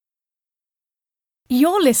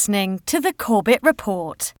You're listening to the Corbett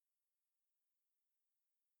Report.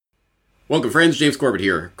 Welcome, friends. James Corbett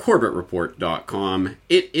here, CorbettReport.com.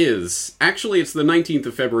 It's the 19th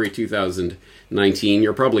of February 2019.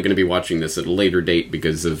 You're probably going to be watching this at a later date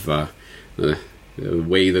because of the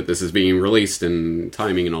way that this is being released and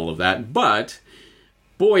timing and all of that. But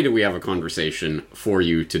boy, do we have a conversation for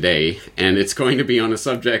you today, and it's going to be on a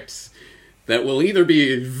subject that will either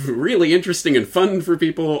be really interesting and fun for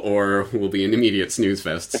people or will be an immediate snooze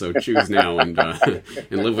fest. So choose now and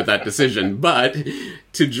live with that decision. But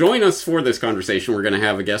to join us for this conversation, we're going to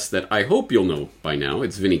have a guest that I hope you'll know by now.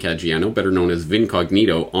 It's Vinny Caggiano, better known as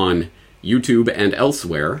Vincognito on YouTube and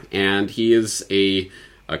elsewhere. And he is a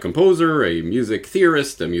composer, a music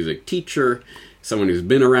theorist, a music teacher, someone who's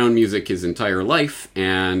been around music his entire life,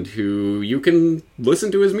 and who you can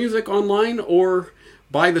listen to his music online or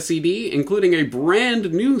buy the CD, including a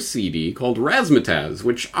brand new CD called Razzmatazz,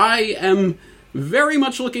 which I am very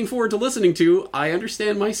much looking forward to listening to. I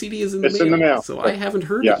understand my CD is in the mail, so I haven't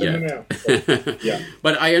heard it yet. In the mail. Yeah.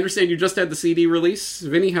 But I understand you just had the CD release.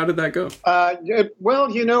 Vinny, how did that go? Well,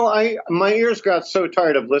 my ears got so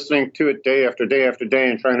tired of listening to it day after day after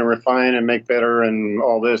day and trying to refine and make better and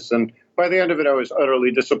all this. And by the end of it, I was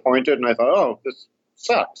utterly disappointed, and I thought, oh, this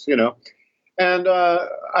sucks, And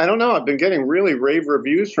I don't know, I've been getting really rave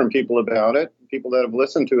reviews from people about it, people that have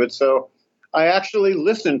listened to it. So I actually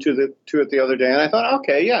listened to it the other day, and I thought,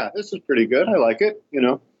 okay, yeah, this is pretty good. I like it,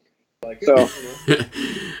 So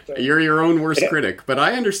you're your own worst critic, but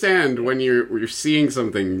I understand when you're seeing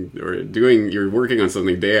something or you're working on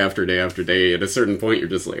something day after day after day. At a certain point, you're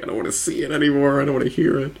just like, I don't want to see it anymore. I don't want to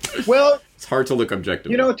hear it. Well, it's hard to look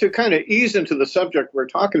objective. To kind of ease into the subject we're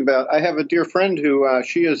talking about, I have a dear friend who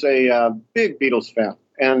she is a big Beatles fan,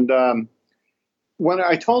 and when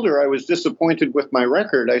I told her I was disappointed with my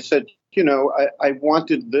record, I said, I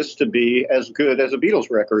wanted this to be as good as a Beatles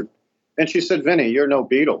record. And she said, Vinny, you're no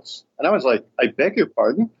Beatles. And I was like, I beg your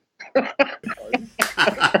pardon?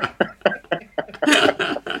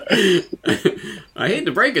 I hate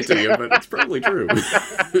to break it to you, but it's probably true.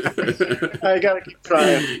 I gotta keep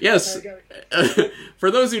trying. Yes.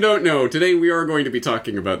 For those who don't know, today we are going to be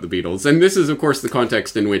talking about the Beatles. And this is, of course, the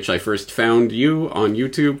context in which I first found you on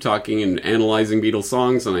YouTube talking and analyzing Beatles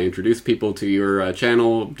songs. And I introduced people to your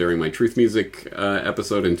channel during my Truth Music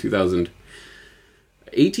episode in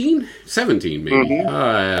 2018, 17 maybe.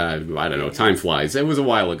 Mm-hmm. I don't know. Time flies. It was a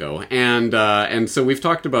while ago, and so we've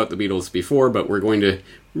talked about the Beatles before, but we're going to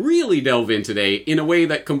really delve in today in a way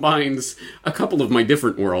that combines a couple of my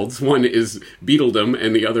different worlds. One is Beatledom,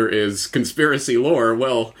 and the other is conspiracy lore.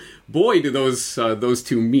 Well, boy, do those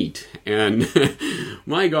two meet. And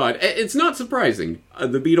my God, it's not surprising.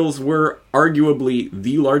 The Beatles were arguably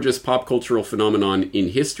the largest pop cultural phenomenon in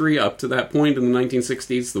history up to that point in the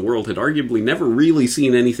 1960s. The world had arguably never really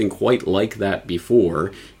seen anything quite like that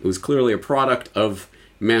before. It was clearly a product of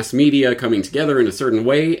mass media coming together in a certain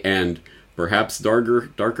way, and perhaps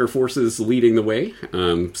darker forces leading the way,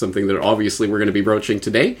 something that obviously we're going to be broaching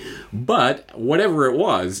today. But whatever it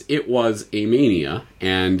was a mania,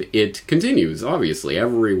 and it continues, obviously.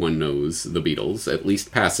 Everyone knows the Beatles, at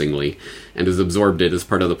least passingly, and has absorbed it as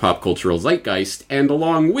part of the pop cultural zeitgeist. And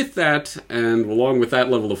along with that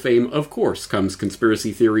level of fame, of course, comes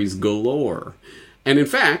conspiracy theories galore. And in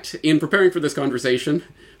fact, in preparing for this conversation,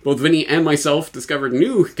 both Vinny and myself discovered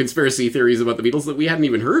new conspiracy theories about the Beatles that we hadn't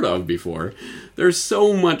even heard of before. There's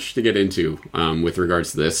so much to get into with regards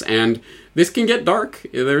to this, and this can get dark.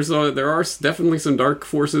 There are definitely some dark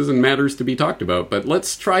forces and matters to be talked about, but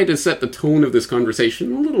let's try to set the tone of this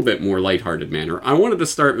conversation in a little bit more lighthearted manner. I wanted to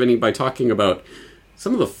start, Vinny, by talking about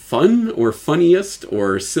some of the fun or funniest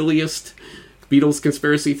or silliest Beatles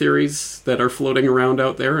conspiracy theories that are floating around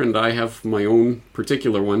out there, and I have my own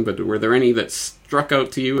particular one, but were there any that struck out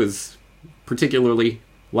to you as particularly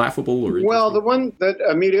laughable or interesting? Well, the one that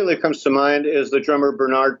immediately comes to mind is the drummer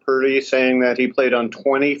Bernard Purdie saying that he played on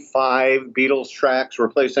 25 Beatles tracks,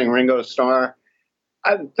 replacing Ringo Starr.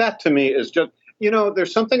 That to me is just,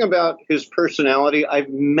 there's something about his personality. I've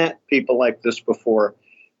met people like this before.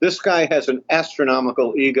 This guy has an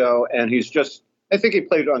astronomical ego, and I think he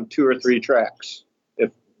played on 2 or 3 tracks,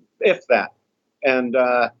 if that. And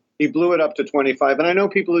he blew it up to 25. And I know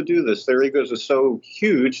people who do this. Their egos are so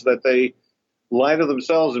huge that they lie to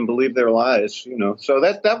themselves and believe their lies, So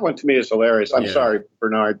that one to me is hilarious. I'm sorry,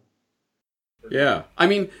 Bernard. Yeah. I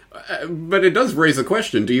mean, but it does raise a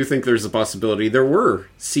question. Do you think there's a possibility there were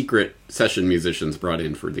secret session musicians brought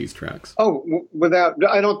in for these tracks? Oh,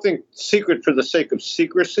 I don't think secret for the sake of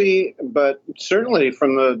secrecy, but certainly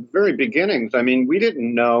from the very beginnings. I mean, we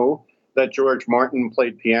didn't know that George Martin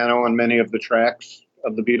played piano on many of the tracks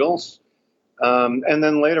of the Beatles. And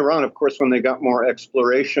then later on, of course, when they got more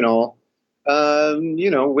explorational,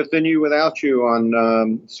 Within You, Without You on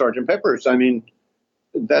Sgt. Pepper's. I mean,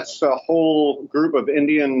 that's a whole group of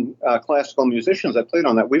Indian classical musicians that played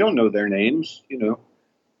on that. We don't know their names,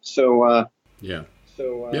 So yeah.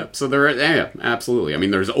 So there, absolutely. I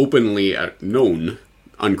mean, there's openly known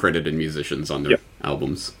uncredited musicians on their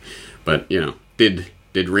albums, but did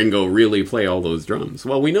Ringo really play all those drums?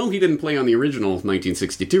 Well, we know he didn't play on the original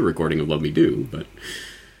 1962 recording of Love Me Do, but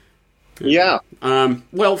yeah.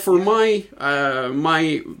 Well, for my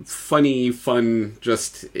fun,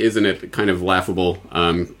 just isn't it kind of laughable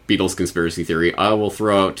Beatles conspiracy theory, I will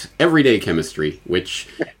throw out Everyday Chemistry, which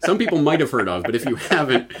some people might have heard of, but if you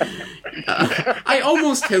haven't, I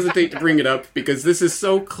almost hesitate to bring it up because this is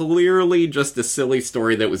so clearly just a silly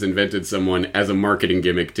story that was invented someone as a marketing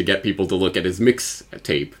gimmick to get people to look at his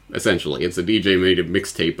mixtape. Essentially, it's a DJ made a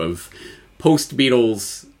mixtape of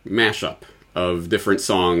post-Beatles mashup of different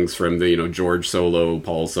songs from the, George solo,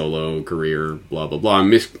 Paul solo, career, blah, blah, blah,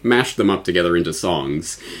 mashed them up together into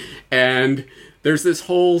songs. And there's this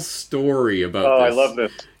whole story about this I love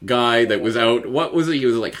this guy that was out, what was it? He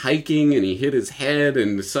was like hiking and he hit his head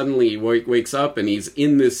and suddenly he wakes up and he's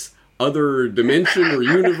in this other dimension or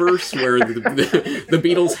universe where the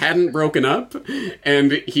Beatles hadn't broken up,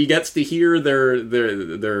 and he gets to hear their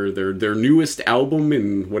newest album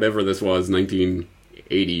in whatever this was,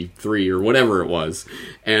 1983 or whatever it was,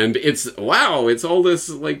 and it's all this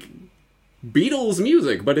like Beatles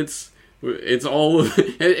music, but it's all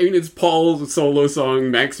it's Paul's solo song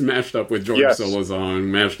mashed up with George's solo song,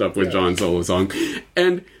 mashed up with John's solo song,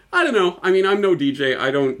 and I don't know. I mean, I'm no DJ.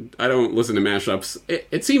 I don't listen to mashups.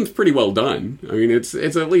 It seems pretty well done. I mean, it's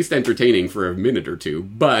at least entertaining for a minute or two,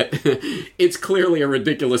 but it's clearly a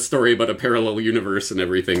ridiculous story about a parallel universe and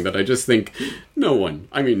everything that I just think no one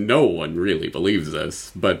really believes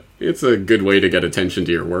this, but it's a good way to get attention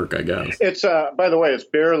to your work, I guess. It's by the way, it's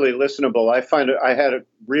barely listenable. I find it. I had it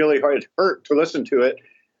really hard. It hurt to listen to it.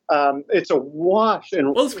 It's a wash,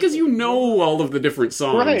 and well, it's because all of the different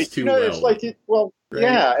songs too well. It's like right?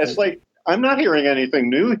 Yeah, it's like I'm not hearing anything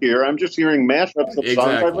new here. I'm just hearing mashups of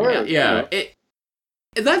songs I've heard. Yeah.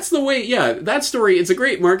 That's the way. Yeah, that story. It's a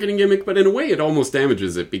great marketing gimmick, but in a way, it almost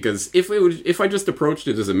damages it because if I just approached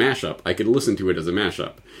it as a mashup, I could listen to it as a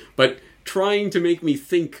mashup. But trying to make me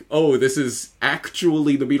think, oh, this is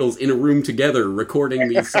actually the Beatles in a room together recording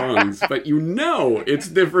these songs, but it's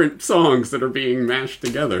different songs that are being mashed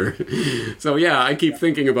together. So yeah, I keep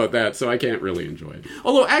thinking about that, so I can't really enjoy it.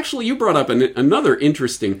 Although, actually, you brought up another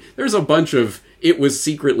interesting, there's a bunch of it was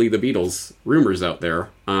secretly the Beatles rumors out there.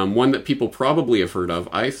 One that people probably have heard of,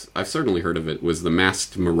 I've certainly heard of it, was the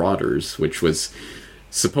Masked Marauders, which was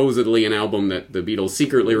supposedly an album that the Beatles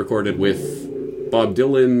secretly recorded with Bob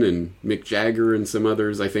Dylan and Mick Jagger and some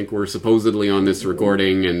others, I think, were supposedly on this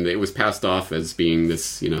recording, and it was passed off as being this,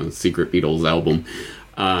 secret Beatles album.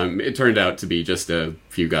 It turned out to be just a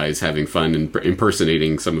few guys having fun and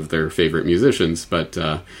impersonating some of their favorite musicians, but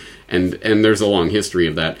and there's a long history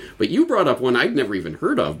of that. But you brought up one I'd never even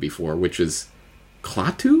heard of before, which is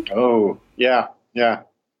Klaatu? Oh, yeah.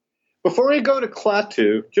 Before we go to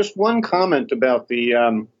Klaatu, just one comment about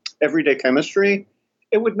the Everyday Chemistry.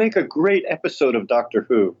 It would make a great episode of Doctor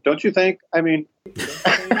Who, don't you think? I mean,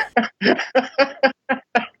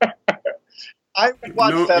 I would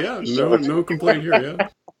watch that episode. No complaint here, yeah.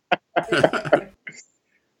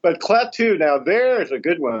 But Klaatu, now there's a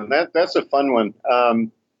good one. That's a fun one.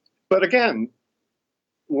 But again,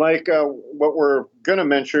 like what we're going to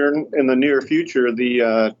mention in the near future,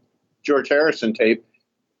 the George Harrison tape,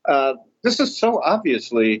 this is so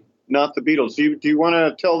obviously not the Beatles. Do you want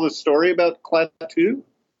to tell the story about Klaatu?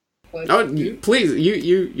 Oh, please,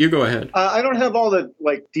 you go ahead. I don't have all the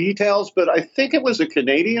details, but I think it was a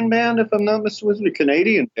Canadian band. If I'm not mistaken, it was a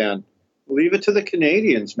Canadian band. Leave it to the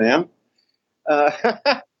Canadians, man.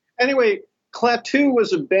 Anyway, Klaatu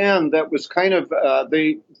was a band that was kind of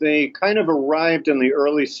they kind of arrived in the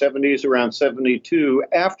early 70s, around 72,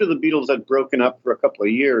 after the Beatles had broken up for a couple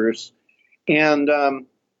of years, and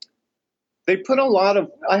they put a lot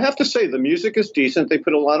of, I have to say, the music is decent. They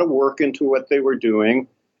put a lot of work into what they were doing.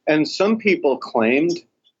 And some people claimed,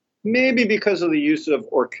 maybe because of the use of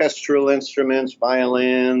orchestral instruments,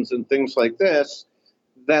 violins, and things like this,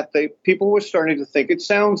 that people were starting to think it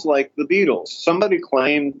sounds like the Beatles. Somebody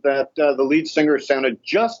claimed that the lead singer sounded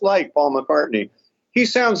just like Paul McCartney. He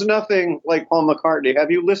sounds nothing like Paul McCartney. Have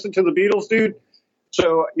you listened to the Beatles, dude?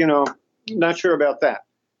 So, not sure about that.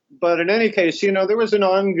 But in any case, there was an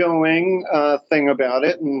ongoing thing about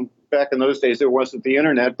it. And back in those days, there wasn't the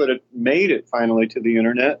internet, but it made it finally to the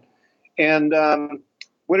internet. And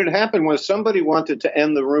what had happened was somebody wanted to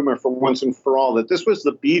end the rumor for once and for all that this was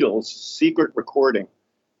the Beatles' secret recording.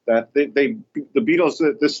 That the Beatles,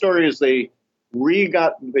 the story is they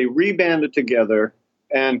rebanded together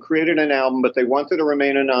and created an album, but they wanted to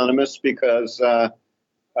remain anonymous because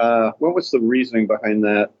what was the reasoning behind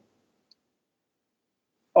that?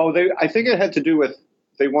 Oh, I think it had to do with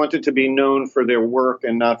they wanted to be known for their work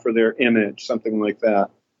and not for their image, something like that.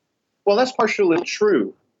 Well, that's partially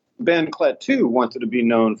true. Band Klaatu wanted to be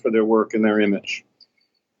known for their work and their image.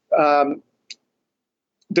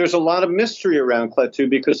 There's a lot of mystery around Klaatu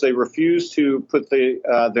because they refused to put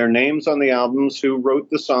their names on the albums, who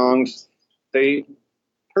wrote the songs. They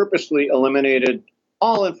purposely eliminated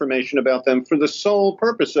all information about them for the sole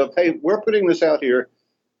purpose of, hey, we're putting this out here.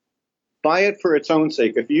 Buy it for its own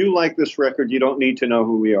sake. If you like this record, you don't need to know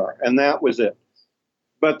who we are. And that was it.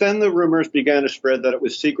 But then the rumors began to spread that it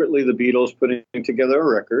was secretly the Beatles putting together a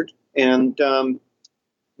record. And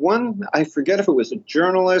I forget if it was a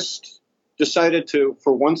journalist, decided to,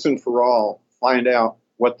 for once and for all, find out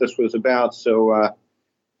what this was about. So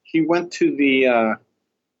he went to the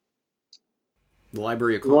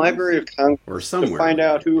Library of Congress or somewhere to find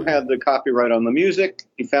out who had the copyright on the music.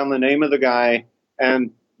 He found the name of the guy,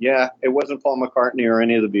 and yeah, it wasn't Paul McCartney or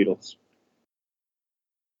any of the Beatles.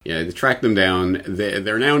 Yeah, they tracked them down.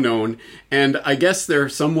 They're now known, and I guess they're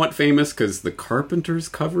somewhat famous because the Carpenters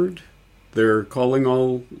covered their Calling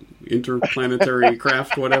All Interplanetary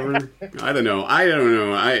Craft, whatever. I don't know.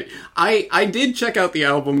 I did check out the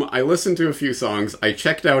album. I listened to a few songs. I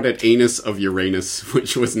checked out at Anus of Uranus,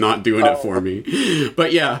 which was not doing it for me.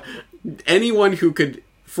 But yeah, anyone who could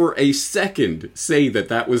for a second say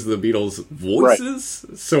that was the Beatles' voices,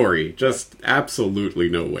 right. Sorry, just absolutely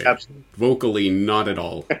no way. Absolutely. Vocally, not at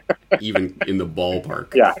all. Even in the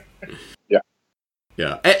ballpark. Yeah.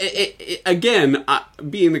 Yeah. Again,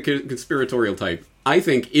 being the conspiratorial type, I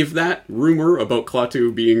think if that rumor about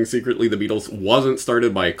Klaatu being secretly the Beatles wasn't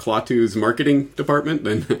started by Klaatu's marketing department,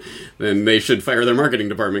 then they should fire their marketing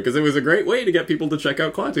department, because it was a great way to get people to check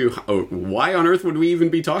out Klaatu. Why on earth would we even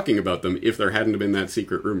be talking about them if there hadn't been that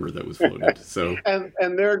secret rumor that was floated? So,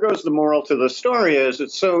 and there goes the moral to the story: is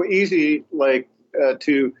it's so easy,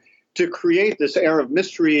 to create this air of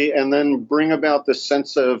mystery and then bring about this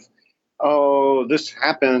sense of, oh, this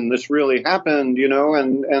happened, this really happened,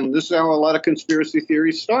 and this is how a lot of conspiracy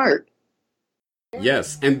theories start.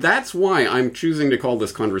 Yes, and that's why I'm choosing to call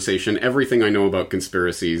this conversation Everything I Know About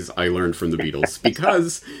Conspiracies I Learned from the Beatles,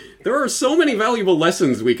 because there are so many valuable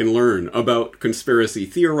lessons we can learn about conspiracy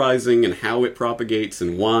theorizing and how it propagates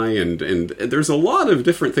and why, and there's a lot of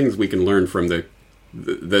different things we can learn from the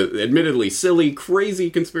admittedly silly, crazy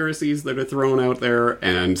conspiracies that are thrown out there,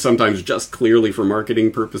 and sometimes just clearly for marketing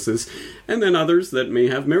purposes, and then others that may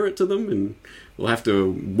have merit to them, and we'll have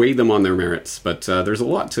to weigh them on their merits. But there's a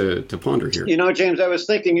lot to ponder here. James, I was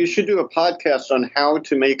thinking you should do a podcast on how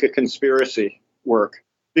to make a conspiracy work,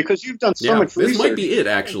 because you've done so much research. This might be it,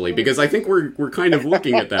 actually, because I think we're kind of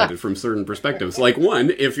looking at that from certain perspectives. Like,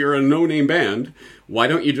 one, if you're a no-name band, why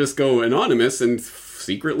don't you just go anonymous and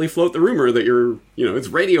secretly float the rumor that it's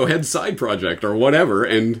Radiohead's side project or whatever,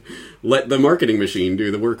 and let the marketing machine do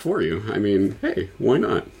the work for you? I mean, hey, why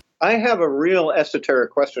not? I have a real esoteric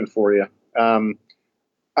question for you. I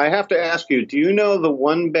have to ask you, do you know the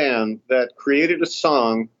one band that created a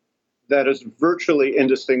song that is virtually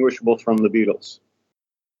indistinguishable from the Beatles?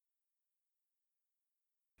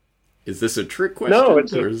 Is this a trick question? No,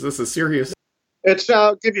 or is this a serious?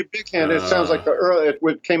 I'll give you a big hint. It sounds like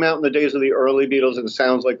it came out in the days of the early Beatles, and it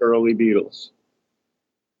sounds like early Beatles.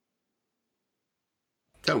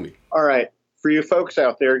 Tell me. All right. For you folks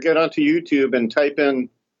out there, get onto YouTube and type in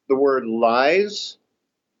the word Lies,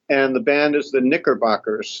 and the band is the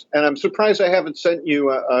Knickerbockers. And I'm surprised I haven't sent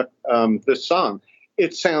you this song.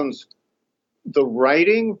 It sounds, the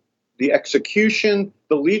writing, the execution,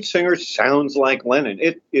 the lead singer sounds like Lennon.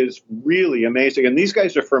 It is really amazing. And these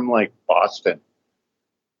guys are from Boston.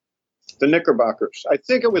 The Knickerbockers. I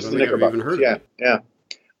think it was the Knickerbockers. I've even heard of it. Yeah.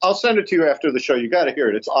 I'll send it to you after the show. You got to hear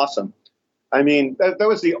it. It's awesome. I mean, that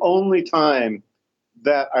was the only time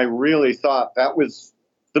that I really thought that was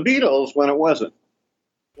the Beatles when it wasn't.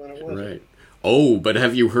 Right. Oh, but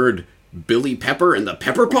have you heard Billy Pepper and the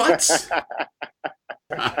Pepper Pots?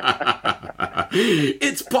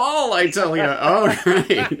 It's Paul, I tell you. All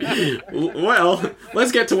right. Well,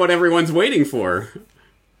 let's get to what everyone's waiting for.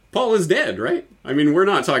 Paul is dead, right? I mean, we're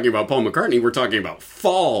not talking about Paul McCartney. We're talking about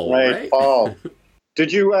Fall, right? Fall.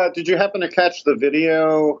 Did you happen to catch the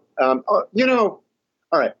video? All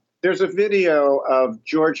right. There's a video of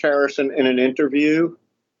George Harrison in an interview,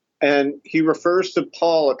 And he refers to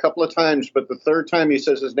Paul a couple of times, but the third time he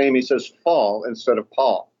says his name, he says Paul instead of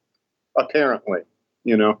Paul, apparently,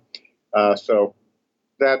 so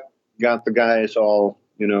that got the guys all,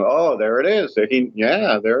 oh, there it is. There it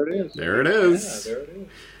is. There it is. Yeah, there it is.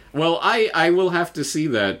 Well, I will have to see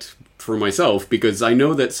that for myself, because I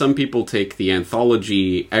know that some people take the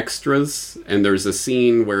anthology extras, and there's a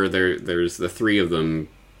scene where there's the three of them,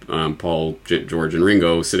 Paul, George, and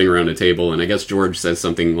Ringo, sitting around a table, and I guess George says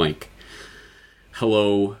something like,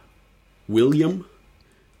 "Hello, William,"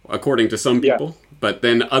 according to some people, but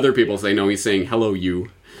then other people say, no, he's saying, "Hello, you."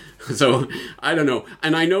 So, I don't know.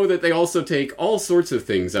 And I know that they also take all sorts of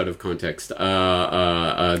things out of context.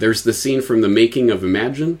 There's the scene from The Making of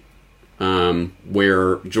Imagine,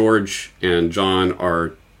 where George and John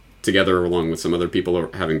are together along with some other people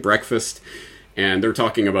having breakfast, and they're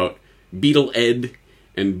talking about Beatle Ed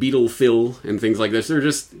and Beatle Phil and things like this. They're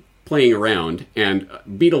just playing around, and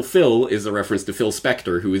Beatle Phil is a reference to Phil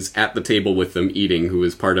Spector, who is at the table with them eating, who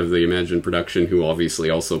is part of the Imagine production, who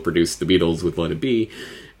obviously also produced the Beatles with Let It Be.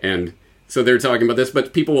 And so they're talking about this,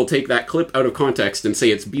 but people will take that clip out of context and say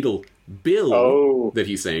it's Beatle Bill that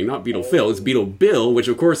he's saying, not Beatle Phil. It's Beatle Bill, which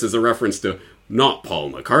of course is a reference to not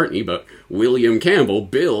Paul McCartney, but William Campbell,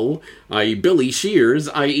 Bill, i.e. Billy Shears,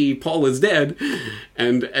 i.e. Paul is dead.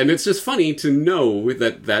 And it's just funny to know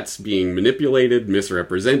that that's being manipulated,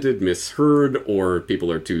 misrepresented, misheard, or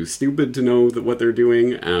people are too stupid to know that what they're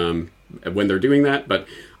doing when they're doing that. But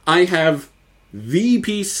I have the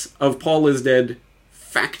piece of Paul is dead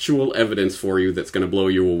factual evidence for you that's going to blow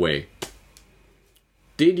you away.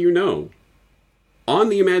 Did you know, on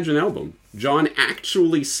the Imagine album, John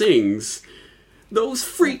actually sings, "Those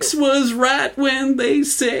freaks was right when they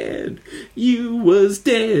said you was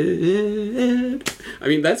dead." I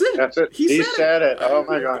mean, that's it. That's it. He said it. Oh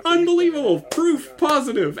my God. Unbelievable. Proof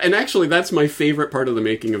positive. And actually, that's my favorite part of the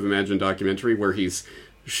Making of Imagine documentary, where he's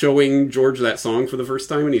showing George that song for the first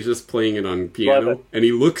time, and he's just playing it on piano, and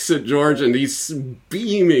he looks at George and he's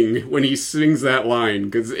beaming when he sings that line,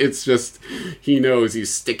 because it's just, he knows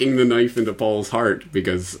he's sticking the knife into Paul's heart,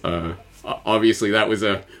 because obviously that was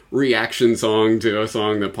a reaction song to a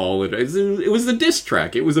song that Paul had, it was a diss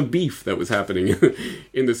track, it was a beef that was happening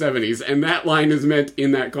in the 70s, and that line is meant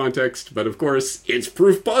in that context, but of course it's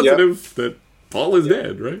proof positive that Paul is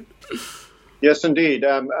dead, right? Yes, indeed.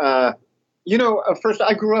 First,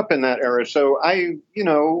 I grew up in that era, so I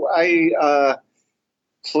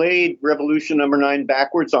played Revolution Number 9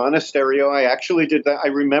 backwards on a stereo. I actually did that. I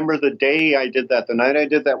remember the day I did that, the night I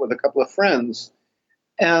did that with a couple of friends.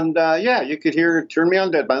 And you could hear "Turn Me On,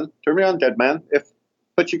 Dead Man," "Turn Me On, Dead Man."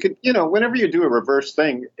 But you could, whenever you do a reverse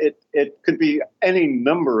thing, it could be any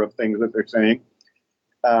number of things that they're saying.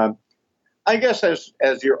 I guess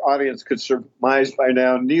as your audience could surmise by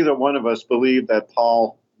now, neither one of us believed that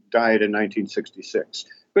Paul died in 1966.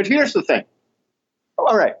 But here's the thing.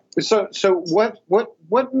 All right. So what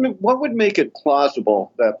would make it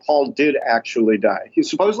plausible that Paul did actually die? He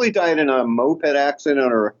supposedly died in a moped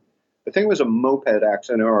accident, or I think it was a moped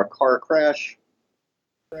accident or a car crash.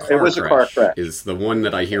 It was a car crash. Is the one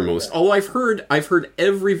that I hear most. Although I've heard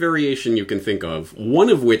every variation you can think of. One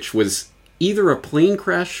of which was either a plane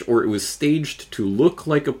crash or it was staged to look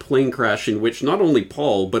like a plane crash in which not only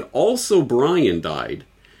Paul but also Brian died.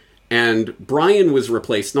 And Brian was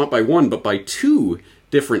replaced not by one, but by two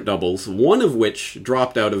different doubles, one of which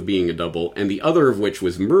dropped out of being a double, and the other of which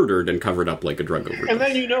was murdered and covered up like a drug overdose. And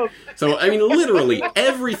then So, I mean, literally,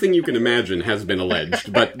 everything you can imagine has been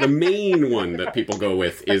alleged, but the main one that people go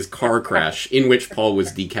with is car crash, in which Paul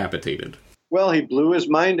was decapitated. Well, he blew his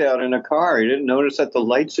mind out in a car. He didn't notice that the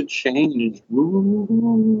lights had changed.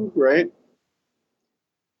 Woo, right?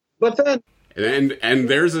 But then... And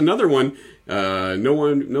there's another one.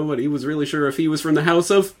 Nobody was really sure if he was from the house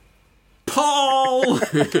of Paul.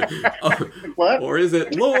 What? Or is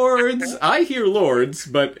it Lords? I hear Lords,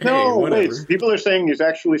 but hey, whatever. Wait, people are saying he's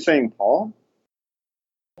actually saying Paul?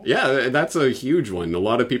 Yeah, that's a huge one. A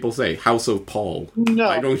lot of people say House of Paul. No.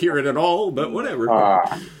 I don't hear it at all, but whatever.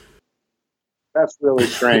 That's really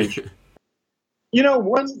strange.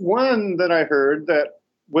 One that I heard that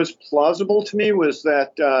was plausible to me was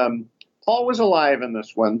that Paul was alive in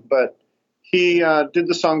this one, but he did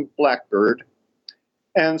the song Blackbird.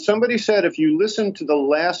 And somebody said if you listen to the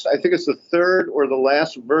last, I think it's the third or the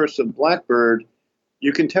last verse of Blackbird,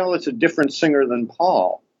 you can tell it's a different singer than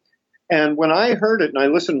Paul. And when I heard it and I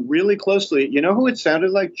listened really closely, you know who it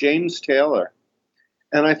sounded like? James Taylor.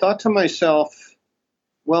 And I thought to myself,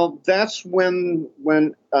 well, that's when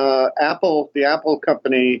Apple, the Apple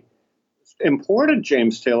company, imported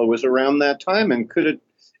James Taylor, was around that time. And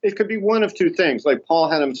it could be one of two things. Like Paul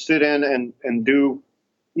had him sit in and do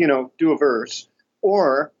do a verse.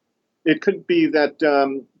 Or it could be that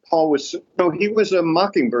Paul was, he was a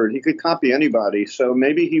mockingbird. He could copy anybody. So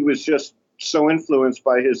maybe he was just so influenced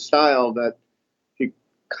by his style that he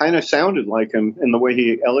kind of sounded like him in the way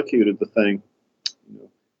he elocuted the thing.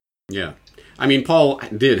 Yeah. I mean, Paul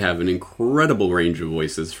did have an incredible range of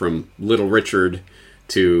voices, from Little Richard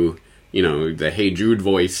to, the Hey Jude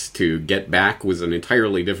voice, to Get Back was an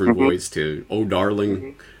entirely different voice, to Oh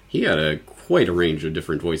Darling. He had quite a range of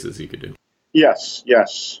different voices he could do. Yes.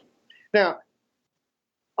 Now,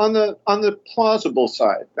 on the plausible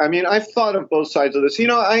side, I mean, I've thought of both sides of this.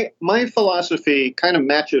 My philosophy kind of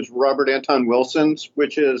matches Robert Anton Wilson's,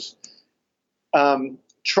 which is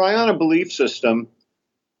try on a belief system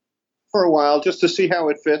for a while just to see how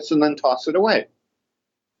it fits and then toss it away.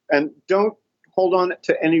 And don't hold on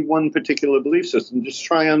to any one particular belief system. Just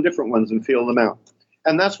try on different ones and feel them out.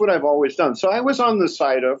 And that's what I've always done. So I was on the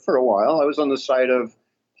side of, for a while, I was on the side of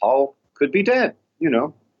Paul could be dead,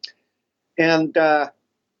 And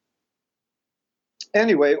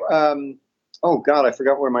anyway, oh God, I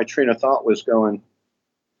forgot where my train of thought was going.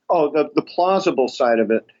 Oh, the plausible side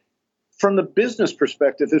of it. From the business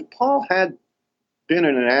perspective, if Paul had been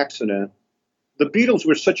in an accident, the Beatles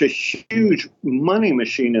were such a huge money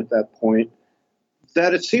machine at that point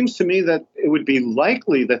that it seems to me that it would be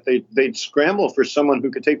likely that they'd scramble for someone who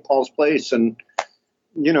could take Paul's place. And,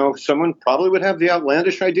 someone probably would have the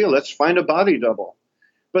outlandish idea, let's find a body double.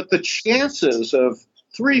 But the chances of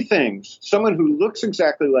three things: someone who looks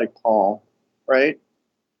exactly like Paul, right,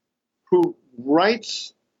 who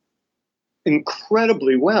writes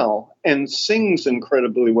incredibly well and sings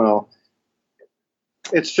incredibly well,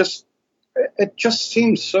 it just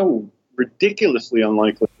seems so ridiculously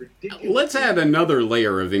unlikely. Let's add another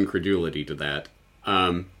layer of incredulity to that.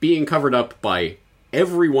 Being covered up by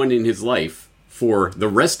everyone in his life for the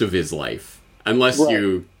rest of his life, unless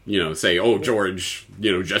you say, oh, George,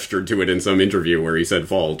 gestured to it in some interview where he said,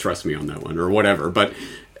 "Fall, trust me on that one," or whatever. But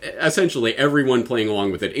essentially everyone playing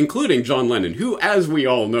along with it, including John Lennon, who, as we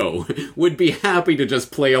all know, would be happy to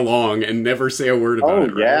just play along and never say a word about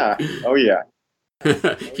it. Right? Oh, yeah.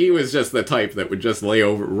 He was just the type that would just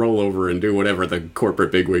roll over and do whatever the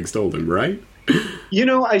corporate bigwigs told him, right?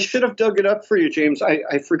 I should have dug it up for you, James.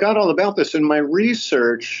 I forgot all about this. In my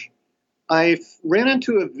research, I ran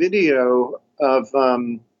into a video of,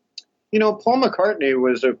 Paul McCartney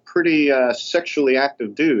was a pretty sexually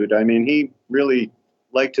active dude. I mean, he really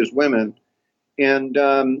liked his women.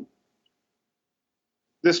 And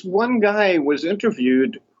this one guy was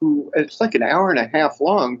interviewed who, it's like an hour and a half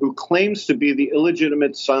long, who claims to be the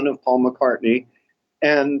illegitimate son of Paul McCartney.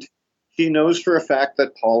 And he knows for a fact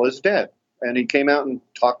that Paul is dead. And he came out and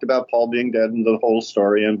talked about Paul being dead and the whole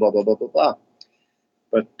story and blah, blah, blah, blah, blah.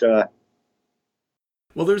 But,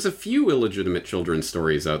 well, there's a few illegitimate children's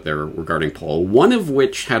stories out there regarding Paul, one of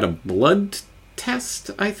which had a blood test,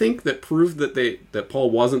 I think, that proved that Paul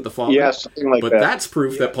wasn't the father. Yes, something like that. But that's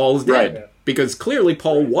proof that Paul's dead. Because clearly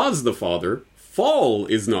Paul was the father. Fall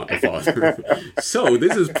is not the father. So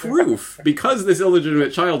this is proof. Because this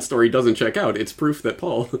illegitimate child story doesn't check out, it's proof that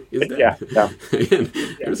Paul is dead. Yeah. And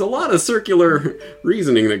there's a lot of circular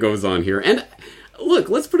reasoning that goes on here. And look,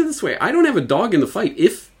 let's put it this way. I don't have a dog in the fight.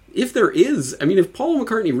 If there is, if Paul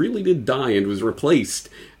McCartney really did die and was replaced,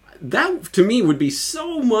 that to me would be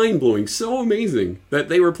so mind-blowing, so amazing, that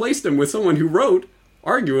they replaced him with someone who wrote,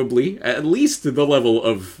 arguably, at least the level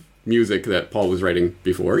of music that Paul was writing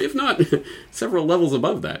before, if not several levels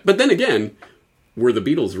above that. But then again, were the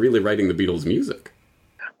Beatles really writing the Beatles' music?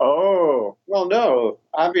 Oh, well, no.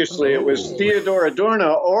 Obviously, It was Theodore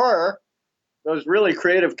Adorno or those really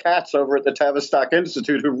creative cats over at the Tavistock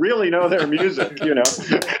Institute who really know their music,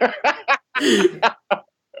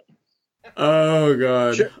 Oh,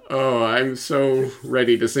 God. Oh, I'm so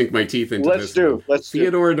ready to sink my teeth into this. Let's do.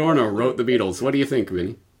 Theodore Adorno wrote the Beatles. What do you think,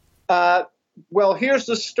 Vinny? Well, here's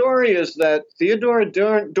the story, is that Theodore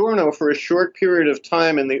Adorno, for a short period of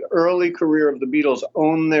time in the early career of the Beatles,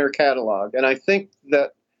 owned their catalog. And I think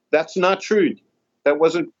that's not true. That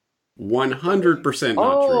wasn't 100%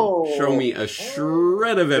 not true. Show me a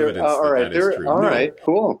shred of evidence that is true. All right,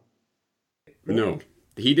 cool. No,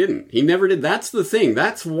 he didn't. He never did. That's the thing.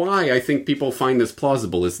 That's why I think people find this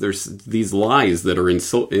plausible, is there's these lies that are in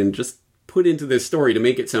just put into this story to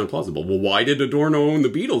make it sound plausible. Well, why did Adorno own the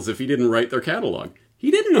Beatles if he didn't write their catalog? He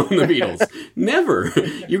didn't own the Beatles. Never.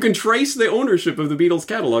 You can trace the ownership of the Beatles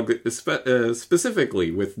catalog specifically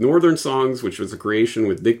with Northern Songs, which was a creation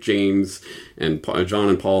with Dick James, and John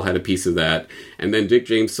and Paul had a piece of that. And then Dick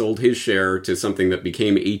James sold his share to something that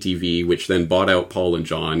became ATV, which then bought out Paul and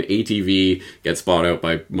John. ATV gets bought out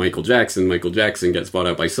by Michael Jackson. Michael Jackson gets bought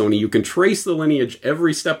out by Sony. You can trace the lineage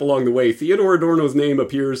every step along the way. Theodore Adorno's name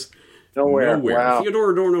appears nowhere. Wow.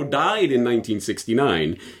 Theodore Adorno died in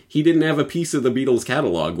 1969. He didn't have a piece of the Beatles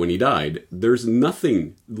catalog when he died. There's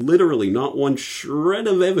nothing, literally not one shred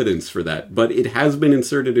of evidence for that, but it has been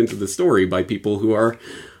inserted into the story by people who are,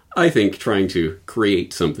 I think, trying to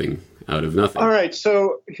create something out of nothing. All right,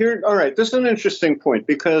 this is an interesting point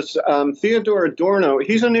because Theodore Adorno,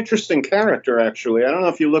 he's an interesting character, actually. I don't know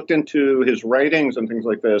if you looked into his writings and things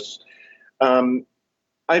like this.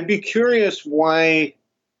 I'd be curious why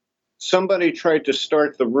somebody tried to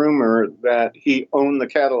start the rumor that he owned the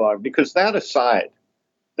catalog, because that aside,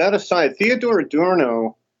 Theodore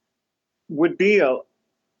Adorno would be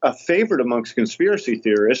a favorite amongst conspiracy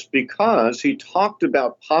theorists because he talked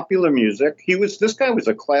about popular music. This guy was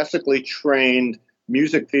a classically trained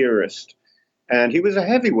music theorist, and he was a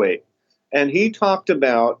heavyweight. And he talked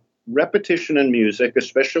about repetition in music,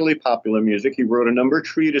 especially popular music. He wrote a number of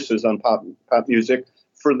treatises on pop music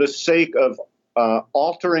for the sake of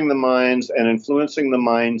altering the minds and influencing the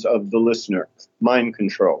minds of the listener. Mind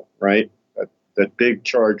control, right? That big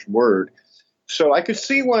charged word. So I could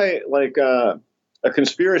see why, like, a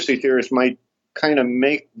conspiracy theorist might kind of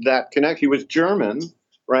make that connect. He was German,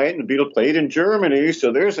 right? And the Beatles played in Germany,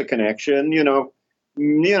 so there's a connection, you know.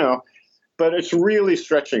 But it's really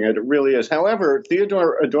stretching it. It really is. However,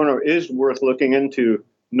 Theodore Adorno is worth looking into,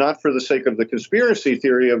 not for the sake of the conspiracy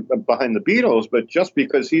theory behind the Beatles, but just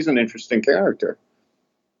because he's an interesting character.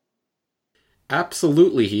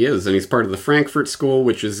 Absolutely he is, and he's part of the Frankfurt School,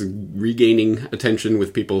 which is regaining attention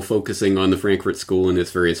with people focusing on the Frankfurt School and its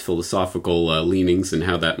various philosophical leanings and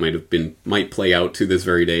how that might play out to this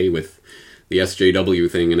very day with the SJW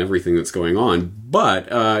thing and everything that's going on. But,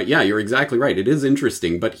 yeah, you're exactly right. It is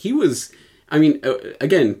interesting, but he was,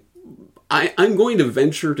 again, I'm going to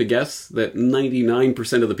venture to guess that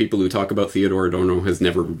 99% of the people who talk about Theodore Adorno has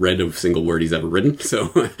never read a single word he's ever written. So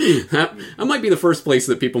that might be the first place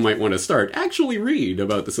that people might want to start. Actually read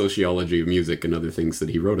about the sociology of music and other things that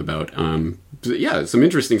he wrote about. Yeah, some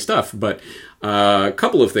interesting stuff, but a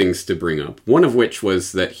couple of things to bring up. One of which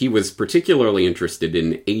was that he was particularly interested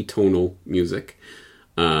in atonal music.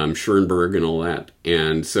 Schoenberg and all that.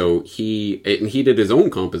 And so he did his own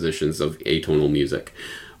compositions of atonal music.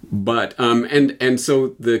 But, and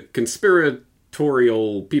so the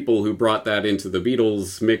conspiratorial people who brought that into the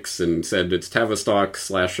Beatles mix and said it's Tavistock /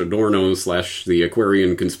 Adorno / the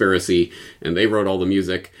Aquarian conspiracy, and they wrote all the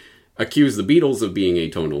music, accused the Beatles of being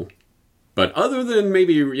atonal. But other than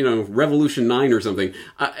maybe, Revolution 9 or something,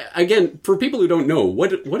 again, for people who don't know,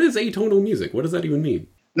 what is atonal music? What does that even mean?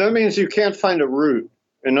 That means you can't find a root.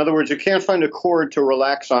 In other words, you can't find a chord to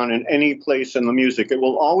relax on in any place in the music. It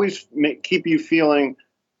will always keep you feeling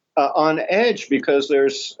on edge because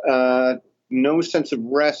there's no sense of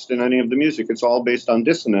rest in any of the music. It's all based on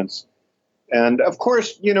dissonance. And of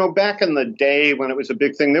course, back in the day when it was a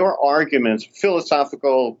big thing, there were arguments,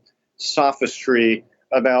 philosophical sophistry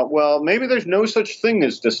about, well, maybe there's no such thing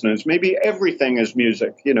as dissonance. Maybe everything is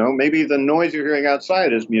music. Maybe the noise you're hearing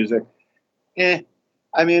outside is music.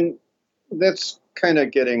 That's kind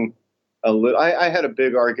of getting a little... I had a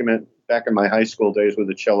big argument back in my high school days with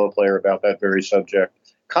a cello player about that very subject.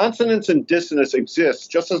 Consonance and dissonance exist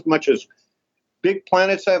just as much as big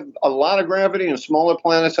planets have a lot of gravity and smaller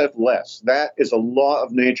planets have less. That is a law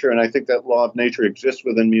of nature, and I think that law of nature exists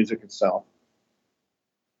within music itself.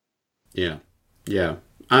 Yeah.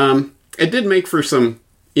 It did make for some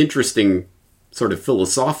interesting sort of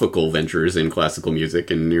philosophical ventures in classical music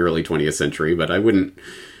in the early 20th century, but I wouldn't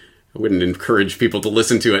encourage people to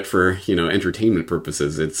listen to it for, entertainment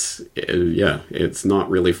purposes. It's not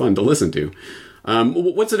really fun to listen to.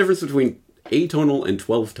 What's the difference between atonal and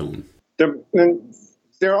 12-tone?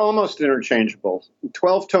 They're almost interchangeable.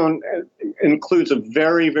 12-tone includes a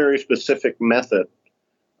very, very specific method.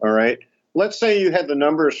 All right. Let's say you had the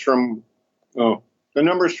numbers from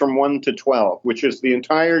 1 to 12, which is the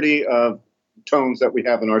entirety of tones that we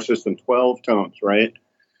have in our system, 12 tones, right?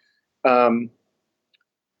 The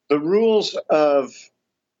rules of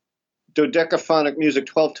dodecaphonic music,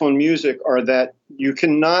 12-tone music, are that you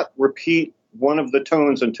cannot repeat one of the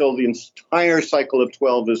tones until the entire cycle of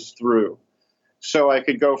 12 is through. So I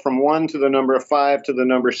could go from 1 to the number 5 to the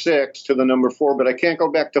number 6 to the number 4, but I can't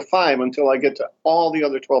go back to 5 until I get to all the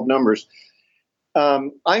other 12 numbers.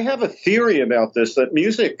 I have a theory about this, that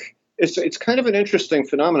music it's kind of an interesting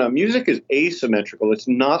phenomenon. Music is asymmetrical; it's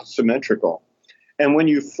not symmetrical. And when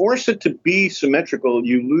you force it to be symmetrical,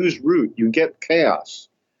 you lose root, you get chaos.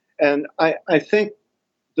 And I think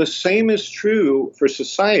the same is true for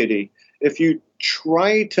society. If you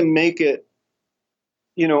try to make it,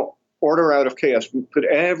 order out of chaos, put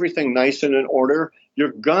everything nice and in order,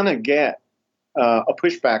 you're going to get a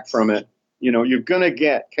pushback from it. You're going to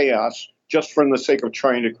get chaos just from the sake of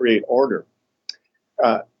trying to create order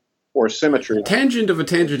or symmetry. Tangent of a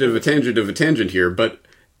tangent of a tangent of a tangent here, but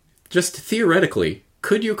just theoretically,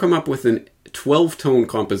 could you come up with a 12-tone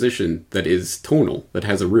composition that is tonal, that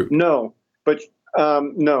has a root? No, but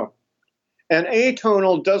no. And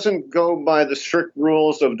atonal doesn't go by the strict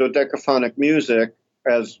rules of dodecaphonic music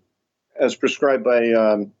as prescribed by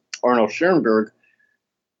Arnold Schoenberg,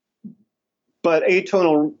 but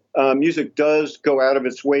atonal music does go out of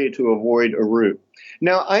its way to avoid a root.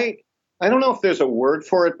 Now, I don't know if there's a word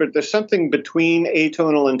for it, but there's something between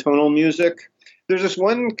atonal and tonal music. There's this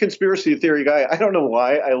one conspiracy theory guy. I don't know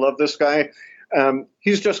why I love this guy.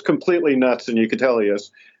 He's just completely nuts, and you can tell he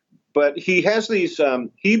is. But he has these,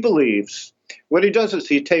 he believes, what he does is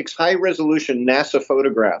he takes high-resolution NASA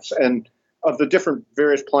photographs and of the different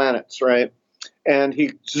various planets, right? And he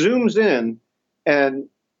zooms in, and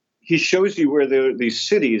he shows you where there are these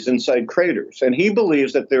cities inside craters. And he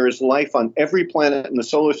believes that there is life on every planet in the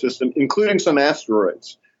solar system, including some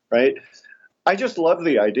asteroids, right? I just love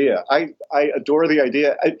the idea. I adore the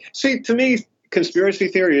idea. See, to me, conspiracy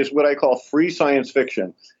theory is what I call free science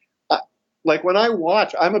fiction. Like when I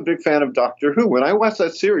watch, I'm a big fan of Doctor Who. When I watch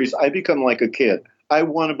that series, I become like a kid. I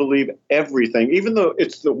want to believe everything, even though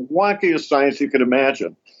it's the wonkiest science you could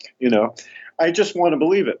imagine. I just want to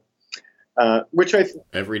believe it. Which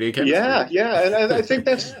everyday chemistry. Yeah, and I think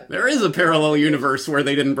that's there is a parallel universe where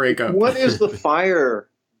they didn't break up. What is the fire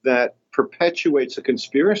that perpetuates a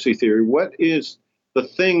conspiracy theory? What is the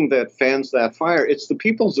thing that fans that fire? It's the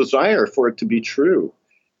people's desire for it to be true.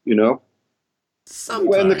 Sometimes.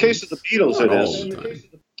 Well, in the case of the Beatles, it is.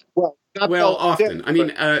 Well, often. I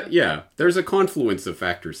mean, there's a confluence of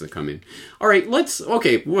factors that come in. All right,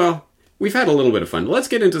 we've had a little bit of fun. Let's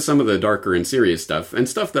get into some of the darker and serious stuff, and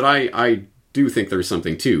stuff that I do think there's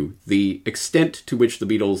something to. The extent to which the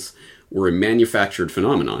Beatles were a manufactured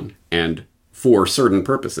phenomenon, and for certain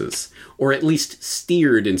purposes, or at least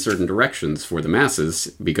steered in certain directions for the masses,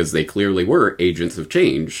 because they clearly were agents of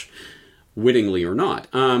change, wittingly or not.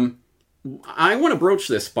 I want to broach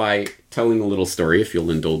this by telling a little story, if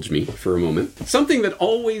you'll indulge me for a moment. Something that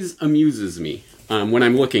always amuses me when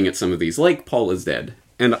I'm looking at some of these, like Paul is Dead.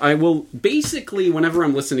 And I will basically, whenever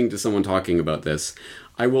I'm listening to someone talking about this,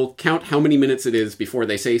 I will count how many minutes it is before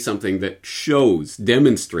they say something that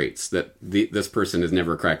demonstrates that this person has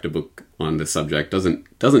never cracked a book on this subject,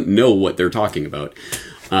 doesn't know what they're talking about.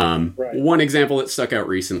 Right. One example that stuck out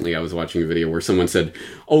recently, I was watching a video where someone said,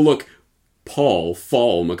 "Oh, look, Paul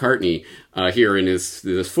McCartney, here in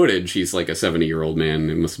this footage, he's like a 70-year-old man.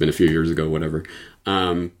 It must have been a few years ago, whatever.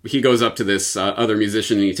 He goes up to this other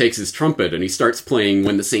musician and he takes his trumpet and he starts playing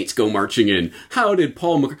When the Saints Go Marching In. How did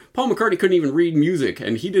Paul McCartney couldn't even read music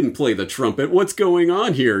and he didn't play the trumpet? What's going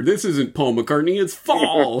on here? This isn't Paul McCartney, it's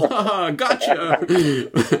Fall. Gotcha.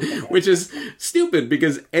 Which is stupid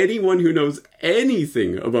because anyone who knows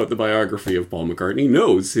anything about the biography of Paul McCartney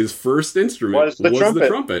knows his first instrument was the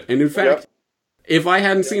trumpet. And in fact, if I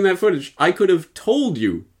hadn't seen that footage, I could have told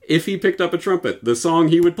you, if he picked up a trumpet, the song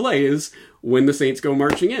he would play is When the Saints Go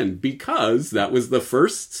Marching In, because that was the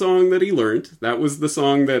first song that he learned. That was the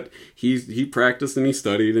song that he practiced and he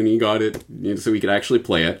studied and he got it so he could actually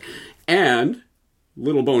play it. And,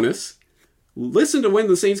 little bonus, listen to When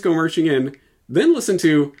the Saints Go Marching In, then listen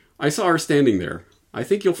to I Saw Her Standing There. I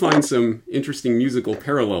think you'll find some interesting musical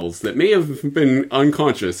parallels that may have been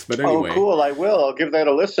unconscious, but anyway. Oh, cool, I will. I'll give that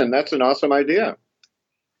a listen. That's an awesome idea.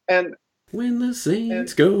 And when the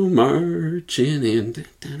saints go marching in.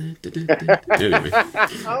 Anyway,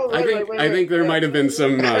 I think there might have been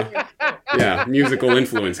some musical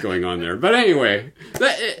influence going on there. But anyway,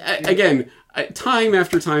 again, time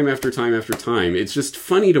after time after time after time, it's just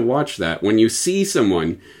funny to watch that when you see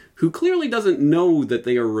someone who clearly doesn't know that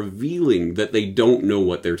they are revealing that they don't know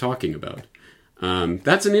what they're talking about.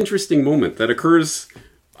 That's an interesting moment that occurs,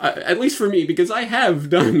 at least for me, because I have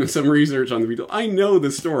done some research on the Beatles. I know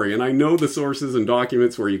the story, and I know the sources and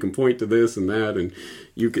documents where you can point to this and that, and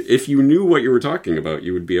if you knew what you were talking about,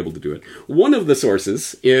 you would be able to do it. One of the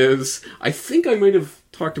sources is, I think I might have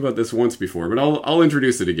talked about this once before, but I'll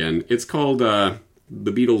introduce it again. It's called The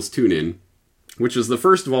Beatles Tune-In, which is the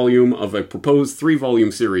first volume of a proposed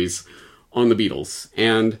 3-volume series on the Beatles.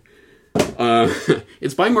 And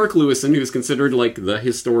It's by Mark Lewison, who's considered like the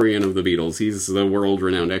historian of the Beatles. He's the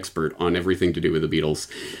world-renowned expert on everything to do with the Beatles.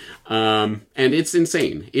 And it's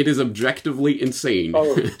insane. It is objectively insane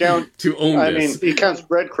to own this. I mean, he counts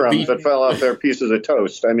breadcrumbs that fell off their pieces of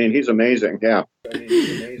toast. I mean, he's amazing, yeah.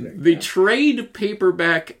 The trade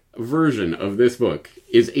paperback version of this book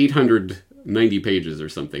is 890 pages or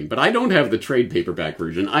something, but I don't have the trade paperback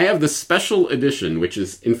version. I have the special edition, which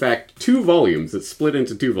is, in fact, 2 volumes. It's split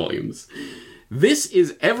into 2 volumes. This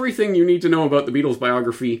is everything you need to know about the Beatles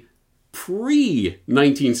biography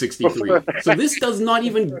pre-1963. So this does not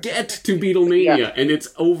even get to Beatlemania, and it's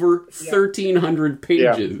over 1,300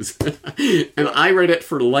 pages. And I read it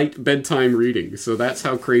for light bedtime reading, so that's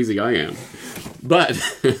how crazy I am. But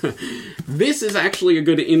this is actually a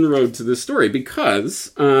good inroad to this story,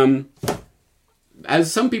 because,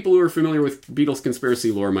 as some people who are familiar with Beatles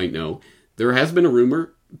conspiracy lore might know, there has been a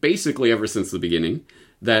rumor, basically ever since the beginning,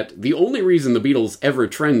 that the only reason the Beatles ever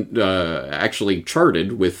actually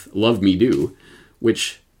charted with Love Me Do,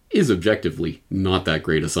 which is objectively not that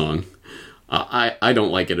great a song. I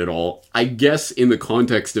don't like it at all. I guess in the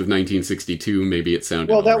context of 1962, maybe it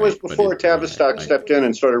sounded well. That right, was before Tavistock stepped in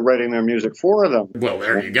and started writing their music for them. Well,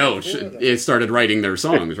 there you go. It started writing their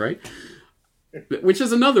songs, right? Which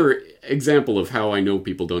is another example of how I know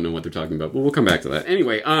people don't know what they're talking about. But we'll come back to that.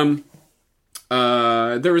 Anyway,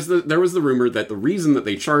 there was the rumor that the reason that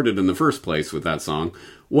they charted in the first place with that song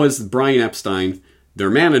was Brian Epstein, their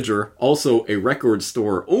manager, also a record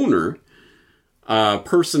store owner,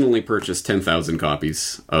 personally purchased 10,000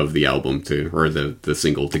 copies of the album or the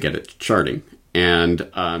single to get it charting. And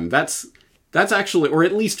that's actually, or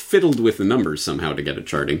at least fiddled with the numbers somehow to get it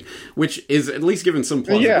charting, which is at least given some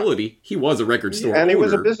plausibility. Yeah. He was a record store owner. And he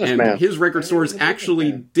was a businessman. And his record stores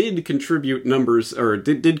actually did contribute numbers, or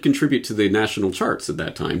did contribute to the national charts at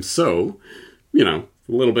that time. So, a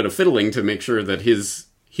little bit of fiddling to make sure that his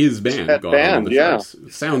band got on the charts.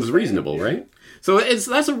 Sounds reasonable, right? So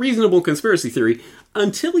that's a reasonable conspiracy theory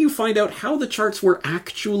until you find out how the charts were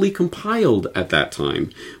actually compiled at that time,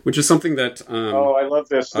 which is something that... I love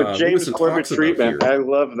this. The James Corbett treatment. I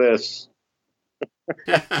love this.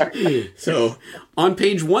 So, on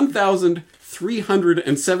page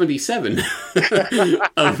 1,377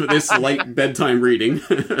 of this light bedtime reading...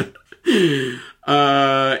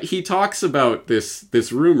 he talks about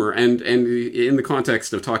this rumor and in the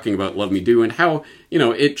context of talking about Love Me Do and how,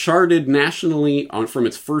 it charted nationally from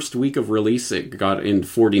its first week of release. It got in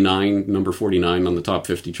number 49 on the top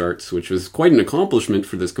 50 charts, which was quite an accomplishment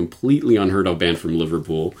for this completely unheard of band from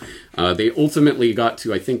Liverpool. They ultimately got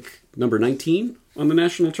to, I think, number 19 on the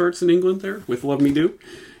national charts in England there with Love Me Do.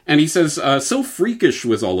 And he says, so freakish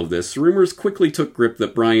was all of this, rumors quickly took grip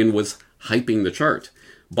that Brian was hyping the chart,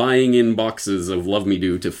 buying in boxes of Love Me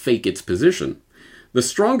Do to fake its position. The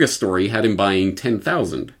strongest story had him buying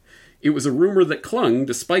 10,000. It was a rumor that clung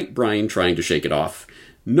despite Brian trying to shake it off.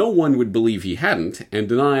 No one would believe he hadn't, and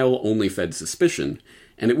denial only fed suspicion.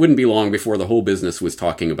 And it wouldn't be long before the whole business was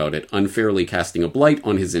talking about it, unfairly casting a blight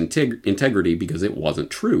on his integrity because it wasn't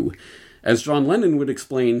true. As John Lennon would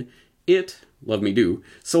explain, Love Me Do,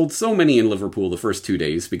 sold so many in Liverpool the first 2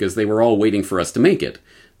 days because they were all waiting for us to make it,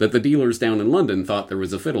 that the dealers down in London thought there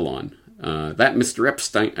was a fiddle on. That Mr.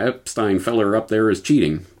 Epstein feller up there is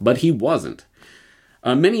cheating, but he wasn't.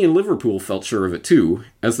 Many in Liverpool felt sure of it too.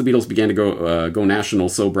 As the Beatles began to go national,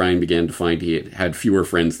 so Brian began to find he had fewer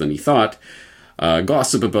friends than he thought.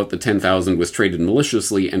 Gossip about the 10,000 was traded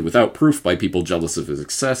maliciously and without proof by people jealous of his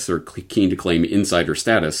success or keen to claim insider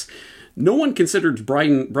status. No one considered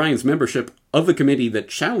Brian's membership of the committee that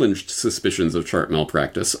challenged suspicions of chart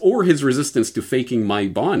malpractice or his resistance to faking My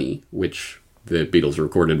Bonnie, which the Beatles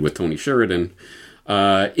recorded with Tony Sheridan,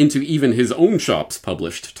 into even his own shop's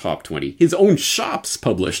published top 20. His own shop's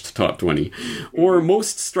published top 20. Or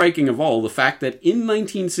most striking of all, the fact that in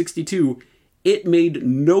 1962, it made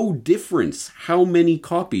no difference how many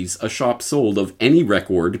copies a shop sold of any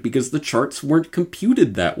record because the charts weren't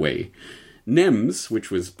computed that way. NEMS, which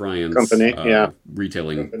was Brian's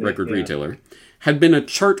record retailer, had been a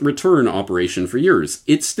chart return operation for years.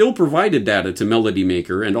 It still provided data to Melody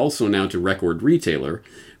Maker and also now to Record Retailer,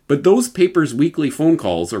 but those papers' weekly phone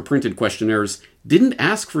calls or printed questionnaires didn't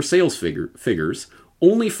ask for sales figures,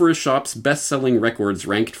 only for a shop's best-selling records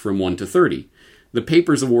ranked from 1 to 30. The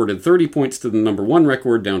papers awarded 30 points to the number 1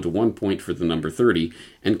 record, down to 1 point for the number 30,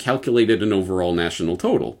 and calculated an overall national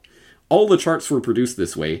total. All the charts were produced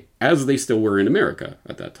this way, as they still were in America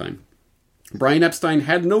at that time. Brian Epstein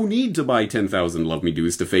had no need to buy 10,000 Love Me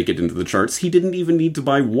Do's to fake it into the charts. He didn't even need to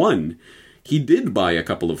buy one. he did buy a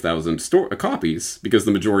couple of thousand copies because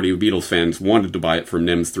the majority of Beatles fans wanted to buy it from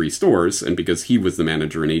NEM's 3 stores, and because he was the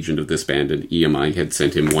manager and agent of this band, and EMI had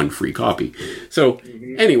sent him 1 free copy. So,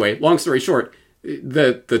 anyway, long story short,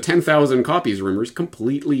 the 10,000 copies rumors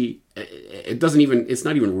completely, it's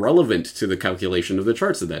not even relevant to the calculation of the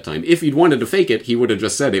charts at that time. If he'd wanted to fake it, he would have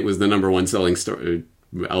just said it was the number 1 selling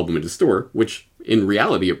album at his store, which in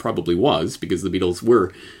reality it probably was, because the Beatles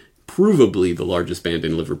were provably the largest band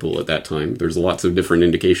in Liverpool at that time. There's lots of different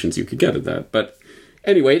indications you could get of that. But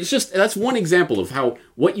anyway, that's one example of how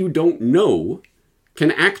what you don't know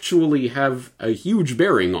can actually have a huge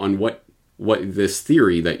bearing on what this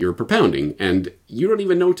theory that you're propounding. And you don't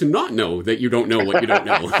even know to not know that you don't know what you don't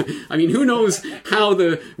know. I mean, who knows how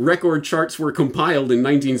the record charts were compiled in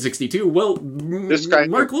 1962? Well,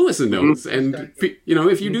 Mark Lewison knows. And,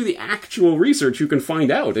 if you do the actual research, you can find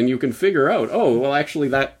out and you can figure out, oh, well, actually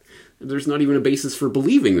there's not even a basis for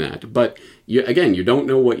believing that. But, you don't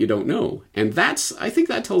know what you don't know. And I think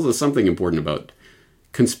that tells us something important about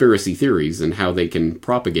conspiracy theories and how they can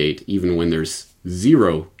propagate even when there's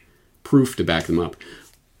zero proof to back them up.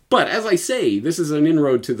 But, as I say, this is an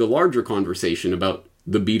inroad to the larger conversation about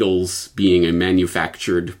the Beatles being a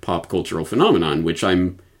manufactured pop cultural phenomenon, which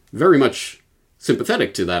I'm very much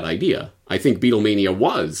sympathetic to that idea. I think Beatlemania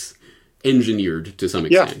was engineered to some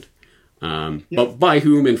extent. But by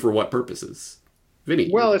whom and for what purposes? Vinny?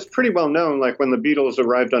 Well, it's pretty well known, like when the Beatles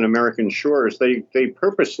arrived on American shores, they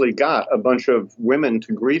purposely got a bunch of women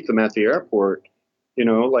to greet them at the airport.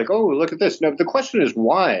 Like, oh, look at this. Now, the question is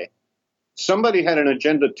why? Somebody had an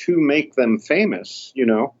agenda to make them famous,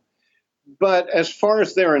 But as far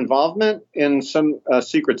as their involvement in some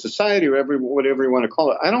secret society or whatever you want to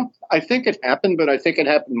call it, I think it happened, but I think it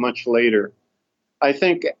happened much later. I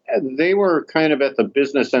think they were kind of at the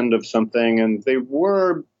business end of something, and they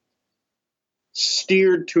were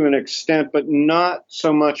steered to an extent, but not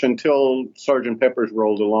so much until Sgt. Pepper's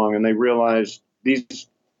rolled along, and they realized these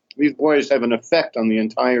boys have an effect on the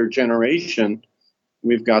entire generation.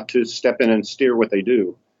 We've got to step in and steer what they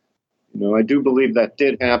do. I do believe that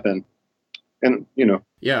did happen. And,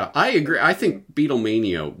 Yeah, I agree. I think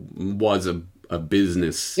Beatlemania was a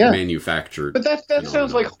business manufactured. But that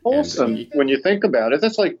sounds like wholesome when you think about it.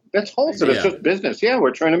 That's wholesome. Yeah. It's just business. Yeah, we're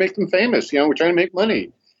trying to make them famous. We're trying to make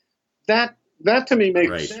money. That to me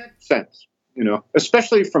makes sense,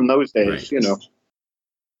 especially from those days, right.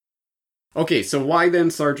 Okay, so why then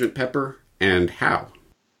Sgt. Pepper and how?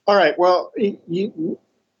 All right, well,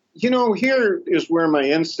 here is where my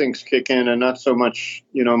instincts kick in and not so much,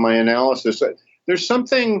 my analysis. There's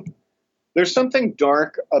something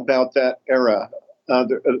dark about that era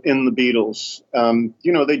in the Beatles.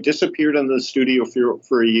 They disappeared in the studio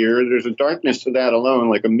for a year. There's a darkness to that alone,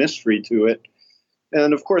 like a mystery to it.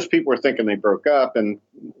 And, of course, people were thinking they broke up and,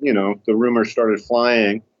 the rumors started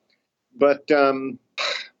flying. But, a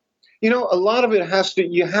lot of it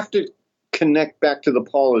you have to connect back to the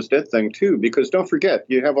Paul is Dead thing, too, because don't forget,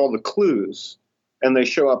 you have all the clues and they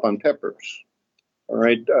show up on Peppers. All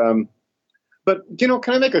right. But, can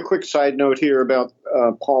I make a quick side note here about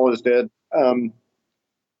Paul is Dead?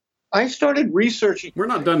 I started researching. We're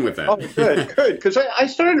not done with that. Oh, good. Because I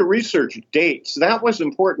started to research dates. That was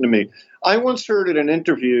important to me. I once heard in an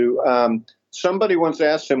interview, somebody once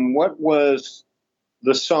asked him, what was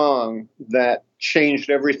the song that changed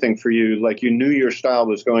everything for you? Like you knew your style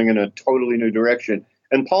was going in a totally new direction.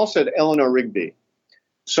 And Paul said, Eleanor Rigby.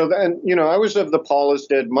 So then, I was of the Paul is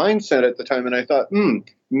Dead mindset at the time. And I thought,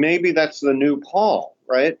 maybe that's the new Paul,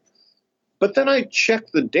 right? But then I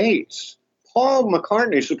checked the dates. Paul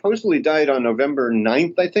McCartney supposedly died on November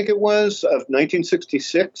 9th, I think it was, of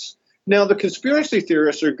 1966. Now, the conspiracy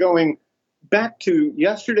theorists are going back to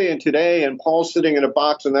yesterday and today, and Paul's sitting in a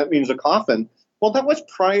box, and that means a coffin. Well, that was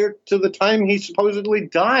prior to the time he supposedly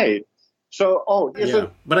died. So,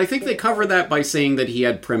 But I think they cover that by saying that he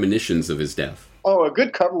had premonitions of his death. Oh, a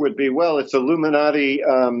good cover would be, it's Illuminati,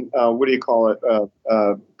 what do you call it,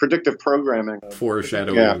 predictive programming.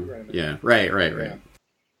 Foreshadowing. Yeah. Right.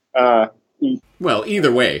 Well,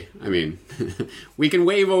 either way, I mean, we can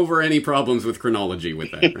wave over any problems with chronology with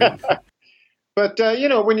that, right? But,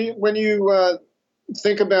 when you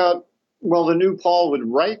think about, the new Paul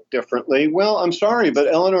would write differently, I'm sorry,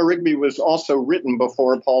 but Eleanor Rigby was also written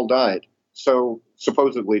before Paul died,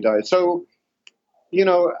 supposedly died. So,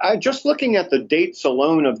 just looking at the dates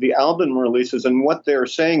alone of the album releases and what they're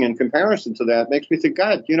saying in comparison to that makes me think,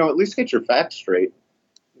 God, at least get your facts straight.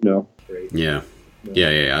 Yeah.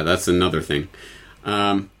 That's another thing.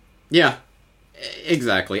 Yeah,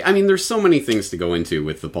 exactly. I mean, there's so many things to go into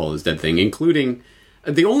with the Paul is Dead thing, including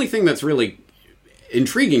the only thing that's really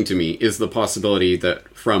intriguing to me is the possibility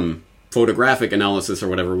that from photographic analysis or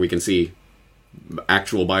whatever, we can see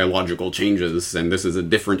actual biological changes, and this is a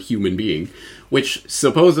different human being, which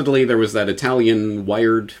supposedly there was that Italian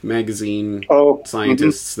Wired magazine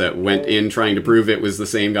scientists that went in trying to prove it was the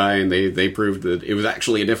same guy, and they proved that it was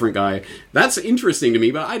actually a different guy. That's interesting to me,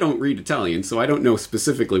 but I don't read Italian, so I don't know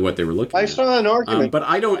specifically what they were looking at. I saw an argument. But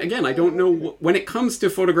I don't know, when it comes to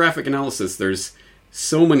photographic analysis, there's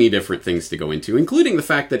so many different things to go into, including the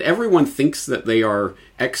fact that everyone thinks that they are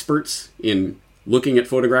experts in looking at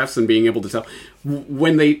photographs and being able to tell,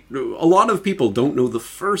 when a lot of people don't know the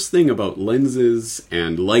first thing about lenses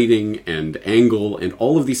and lighting and angle and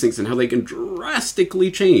all of these things and how they can drastically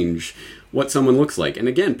change what someone looks like. And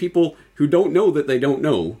again, people who don't know that they don't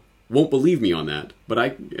know won't believe me on that,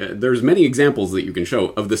 but there's many examples that you can show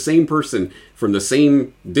of the same person from the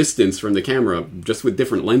same distance from the camera, just with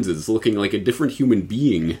different lenses, looking like a different human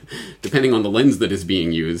being, depending on the lens that is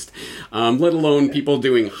being used. Let alone people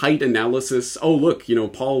doing height analysis. Oh, look,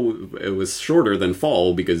 Paul was shorter than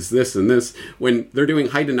Fall because this and this. When they're doing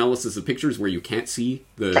height analysis of pictures where you can't see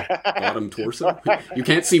the bottom torso, you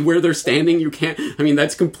can't see where they're standing,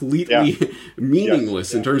 that's completely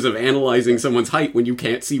meaningless in terms of analyzing someone's height when you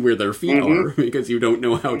can't see where their feet are because you don't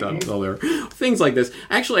know how tall they are. Things like this.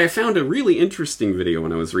 Actually, I found a really interesting video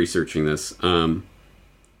when I was researching this. The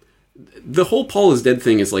whole Paul is dead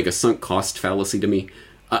thing is like a sunk cost fallacy to me.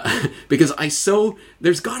 Because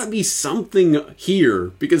there's got to be something here,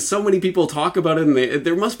 because so many people talk about it, and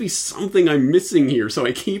there must be something I'm missing here, so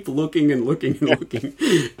I keep looking and looking and looking,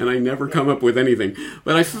 and I never come up with anything.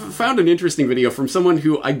 But I found an interesting video from someone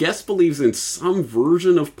who I guess believes in some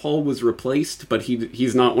version of Paul was replaced, but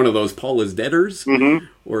he's not one of those Paul is deaders,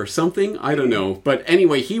 or something, I don't know. But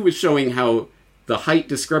anyway, he was showing how the height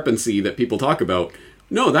discrepancy that people talk about,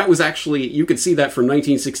 no, that was actually, you could see that from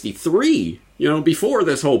 1963, before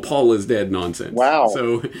this whole Paul is dead nonsense. Wow.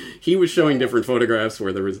 So he was showing different photographs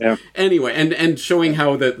where there was... Yeah. Anyway, and showing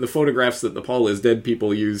how the photographs that the Paul is dead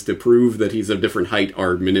people use to prove that he's of different height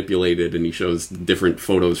are manipulated, and he shows different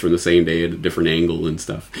photos from the same day at a different angle and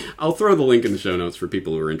stuff. I'll throw the link in the show notes for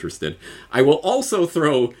people who are interested. I will also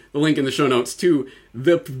throw the link in the show notes to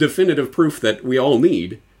the definitive proof that we all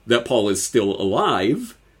need that Paul is still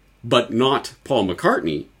alive, but not Paul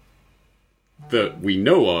McCartney, that we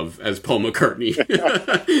know of as Paul McCartney.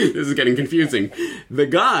 This is getting confusing. The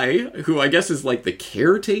guy, who I guess is like the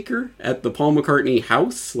caretaker at the Paul McCartney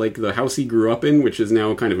house, like the house he grew up in, which is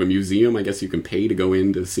now kind of a museum. I guess you can pay to go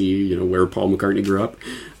in to see, where Paul McCartney grew up.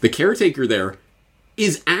 The caretaker there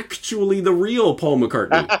is actually the real Paul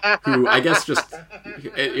McCartney, who I guess just,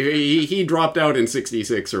 he dropped out in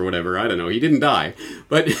 66 or whatever, I don't know, he didn't die,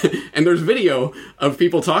 but, and there's video of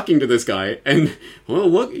people talking to this guy, and, well,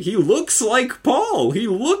 look, he looks like Paul, he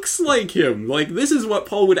looks like him, like, this is what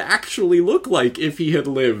Paul would actually look like if he had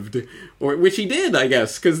lived, or, which he did, I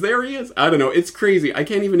guess, because there he is, I don't know, it's crazy, I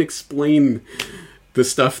can't even explain the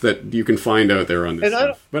stuff that you can find out there on this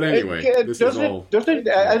stuff. But anyway, this is all...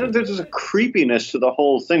 There's a creepiness to the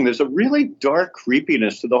whole thing. There's a really dark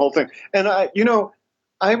creepiness to the whole thing. And,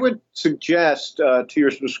 I would suggest to your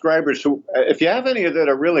subscribers, who, if you have any that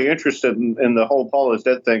are really interested in the whole Paul is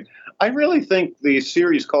dead thing, I really think the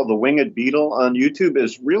series called The Winged Beetle on YouTube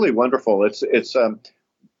is really wonderful. It's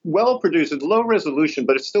well produced. It's low resolution,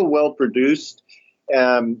 but it's still well produced.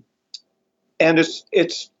 And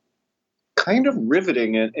it's kind of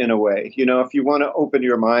riveting in a way, if you want to open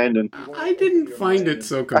your mind. And I didn't find it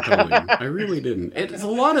so compelling. I really didn't. It's a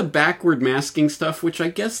lot of backward masking stuff, which I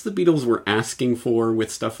guess the Beatles were asking for with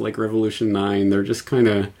stuff like Revolution 9. They're just kind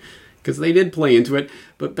of, because they did play into it,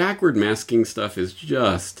 but backward masking stuff is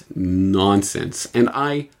just nonsense. And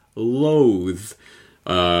I loathe,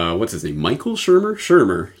 what's his name, Michael Shermer?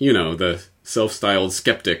 Shermer, the self-styled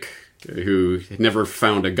skeptic who never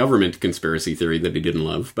found a government conspiracy theory that he didn't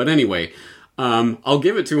love. But anyway, I'll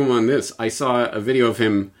give it to him on this. I saw a video of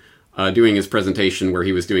him doing his presentation where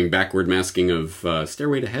he was doing backward masking of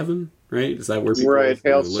Stairway to Heaven, right? Is that where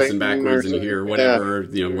people listen backwards and hear whatever,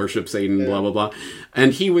 worship Satan, blah, blah, blah.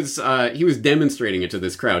 And he was demonstrating it to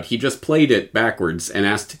this crowd. He just played it backwards and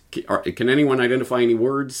asked, can anyone identify any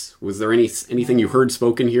words? Was there anything you heard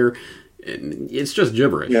spoken here? It's just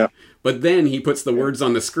gibberish. Yeah. But then he puts the words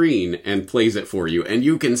on the screen and plays it for you, and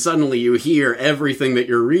you hear everything that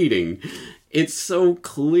you're reading. It's so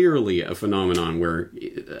clearly a phenomenon where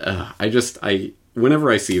whenever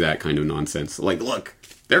I see that kind of nonsense, like, look,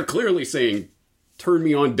 they're clearly saying, turn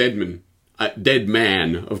me on, Deadman. Dead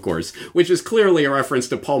man, of course, which is clearly a reference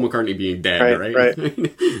to Paul McCartney being dead, right?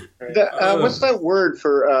 What's that word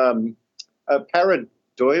for pareidolia?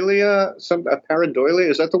 Pareidolia,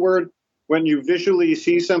 is that the word? when you visually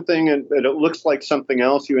see something and it looks like something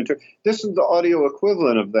else, this is the audio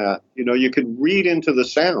equivalent of that. You could read into the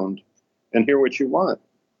sound and hear what you want.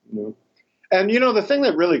 And the thing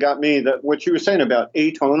that really got me, that what you were saying about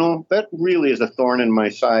atonal, that really is a thorn in my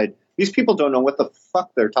side. These people don't know what the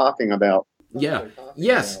fuck they're talking about. Yeah.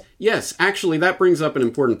 Yes. Actually, that brings up an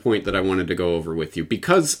important point that I wanted to go over with you,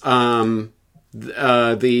 because the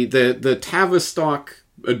Tavistock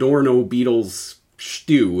Adorno Beatles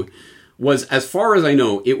stew was, as far as I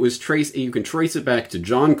know, you can trace it back to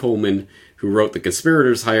John Coleman, who wrote The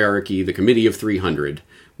Conspirators' Hierarchy, The Committee of 300,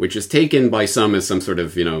 which is taken by some as some sort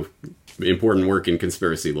of, important work in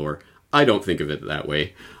conspiracy lore. I don't think of it that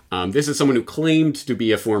way. This is someone who claimed to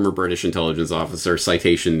be a former British intelligence officer,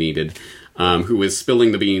 citation needed, who was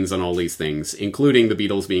spilling the beans on all these things, including the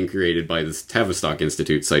Beatles being created by this Tavistock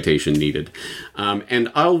Institute, citation needed.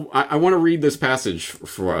 And I want to read this passage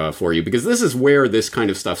for you, because this is where this kind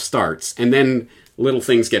of stuff starts, and then little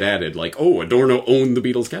things get added, like, oh, Adorno owned the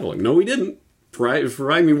Beatles catalog. No, he didn't.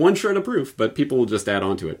 Provide me one shred of proof, but people will just add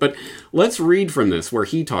on to it. But let's read from this, where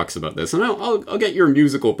he talks about this, and I'll get your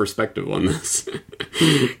musical perspective on this.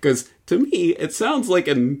 Because to me, it sounds like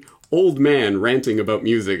an old man ranting about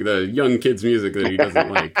music, the young kid's music that he doesn't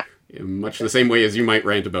like, in much the same way as you might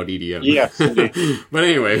rant about EDM. Yes. But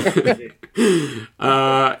anyway,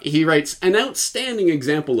 he writes, an outstanding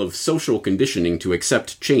example of social conditioning to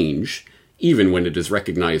accept change, even when it is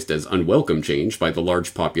recognized as unwelcome change by the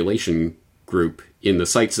large population group in the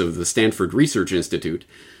sites of the Stanford Research Institute,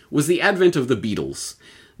 was the advent of the Beatles.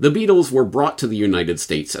 The Beatles were brought to the United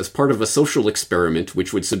States as part of a social experiment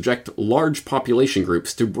which would subject large population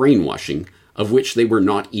groups to brainwashing, of which they were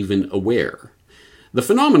not even aware. The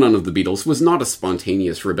phenomenon of the Beatles was not a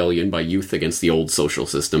spontaneous rebellion by youth against the old social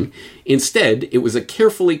system. Instead, it was a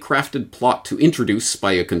carefully crafted plot to introduce,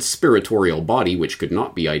 by a conspiratorial body which could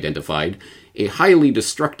not be identified, a highly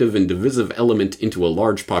destructive and divisive element into a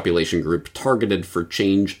large population group targeted for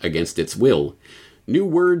change against its will. New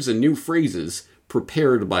words and new phrases,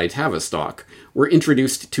 prepared by Tavistock, were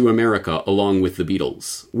introduced to America along with the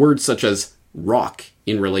Beatles. Words such as rock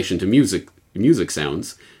in relation to music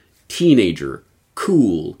sounds, teenager,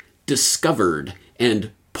 cool, discovered,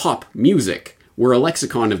 and pop music were a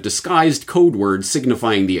lexicon of disguised code words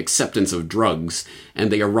signifying the acceptance of drugs,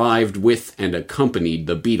 and they arrived with and accompanied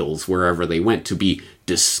the Beatles wherever they went to be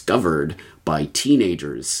discovered by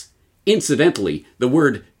teenagers. Incidentally, the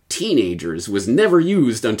word teenagers was never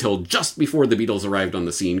used until just before the Beatles arrived on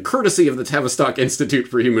the scene, courtesy of the Tavistock Institute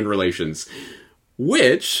for Human Relations.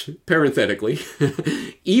 Which, parenthetically,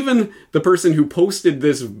 even the person who posted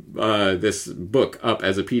this book up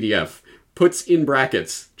as a PDF puts in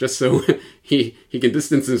brackets, just so he can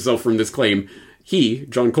distance himself from this claim. He,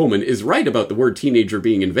 John Coleman, is right about the word teenager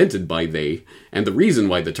being invented by they, and the reason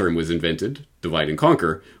why the term was invented, divide and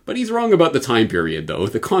conquer, but he's wrong about the time period, though.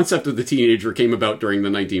 The concept of the teenager came about during the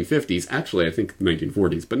 1950s, actually I think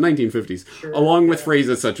 1940s, but 1950s, sure, along with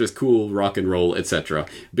phrases such as cool, rock and roll, etc.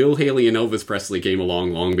 Bill Haley and Elvis Presley came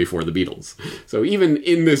along long before the Beatles. So even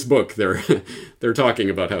in this book, they're talking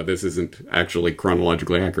about how this isn't actually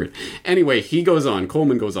chronologically accurate. Anyway,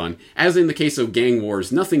 Coleman goes on, as in the case of gang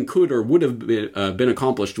wars, nothing could or would have been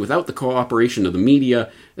accomplished without the cooperation of the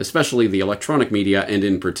media, especially the electronic media, and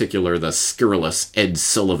in particular the scurrilous Ed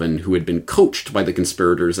Sullivan, who had been coached by the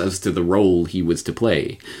conspirators as to the role he was to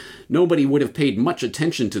play. Nobody would have paid much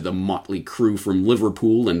attention to the motley crew from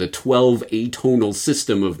Liverpool and the 12 atonal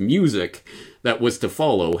system of music that was to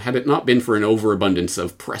follow had it not been for an overabundance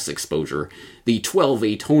of press exposure. The 12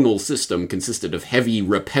 atonal system consisted of heavy,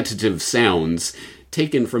 repetitive sounds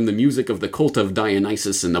taken from the music of the cult of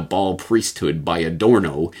Dionysus and the Baal priesthood by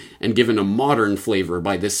Adorno, and given a modern flavor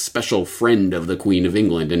by this special friend of the Queen of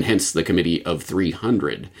England, and hence the Committee of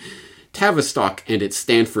 300. Tavistock and its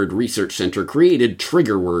Stanford Research Center created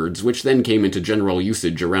trigger words, which then came into general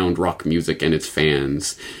usage around rock music and its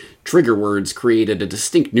fans. Trigger words created a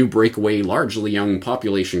distinct new breakaway, largely young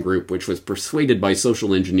population group, which was persuaded by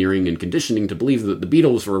social engineering and conditioning to believe that the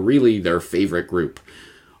Beatles were really their favorite group.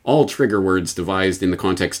 All trigger words devised in the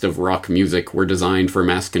context of rock music were designed for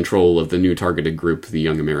mass control of the new targeted group, the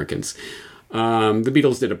Young Americans. The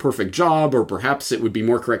Beatles did a perfect job, or perhaps it would be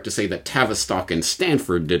more correct to say that Tavistock and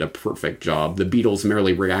Stanford did a perfect job, the Beatles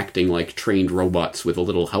merely reacting like trained robots with a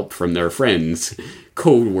little help from their friends.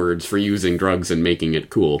 Code words for using drugs and making it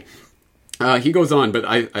cool. He goes on, but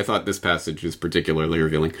I thought this passage is particularly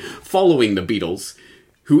revealing. Following the Beatles,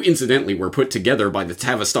 who incidentally were put together by the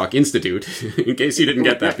Tavistock Institute, in case you didn't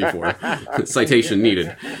get that before, citation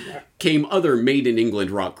needed, came other made-in-England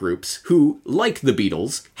rock groups who, like the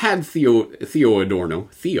Beatles, had Theo Adorno,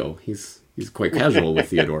 he's He's quite casual with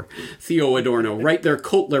Theodore. Theo Adorno write their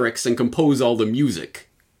cult lyrics and compose all the music.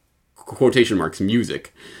 Quotation marks,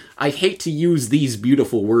 music. I hate to use these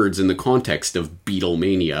beautiful words in the context of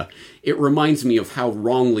Beatlemania. It reminds me of how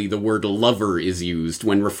wrongly the word lover is used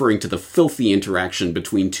when referring to the filthy interaction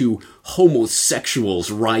between two homosexuals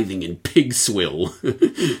writhing in pig swill.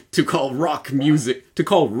 To call rock music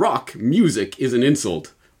is an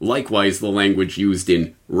insult. Likewise, the language used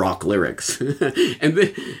in rock lyrics.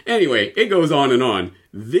 Anyway, it goes on and on.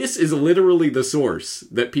 This is literally the source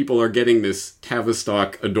that people are getting this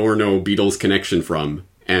Tavistock Adorno Beatles connection from.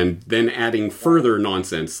 And then adding further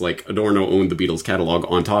nonsense, like Adorno owned the Beatles catalog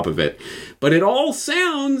on top of it. But it all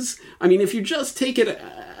sounds, I mean, if you just take it,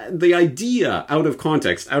 the idea out of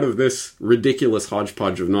context, out of this ridiculous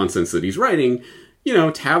hodgepodge of nonsense that he's writing, you know,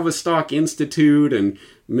 Tavistock Institute and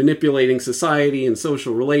manipulating society and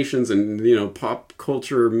social relations and, you know, pop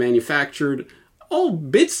culture manufactured, all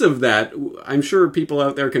bits of that I'm sure people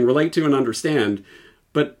out there can relate to and understand.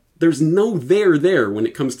 But there's no there when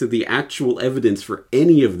it comes to the actual evidence for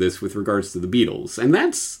any of this with regards to the Beatles. And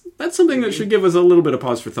that's something that should give us a little bit of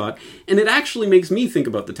pause for thought. And it actually makes me think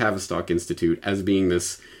about the Tavistock Institute as being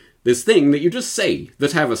this thing that you just say, the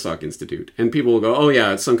Tavistock Institute. And people will go, oh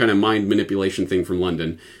yeah, it's some kind of mind manipulation thing from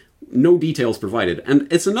London. No details provided. And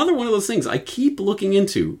it's another one of those things I keep looking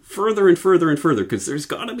into further and further and further, because there's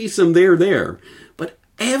got to be some there. But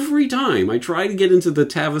every time I try to get into the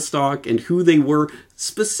Tavistock and who they were,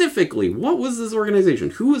 specifically, what was this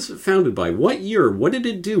organization? Who was it founded by? What year? What did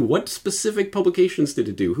it do? What specific publications did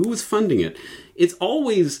it do? Who was funding it? It's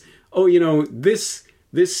always, oh, you know, this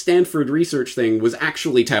Stanford research thing was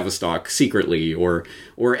actually Tavistock secretly, or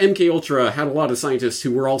MK Ultra had a lot of scientists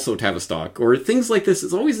who were also Tavistock, or things like this.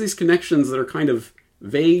 It's always these connections that are kind of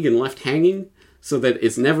vague and left hanging, so that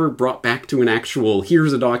it's never brought back to an actual,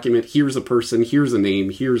 here's a document, here's a person, here's a name,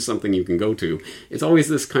 here's something you can go to. It's always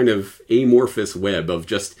this kind of amorphous web of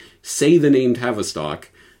just say the name Tavistock,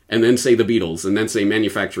 and then say the Beatles, and then say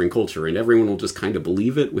manufacturing culture, and everyone will just kind of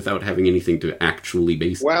believe it without having anything to actually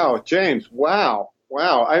base it. Wow, James, wow.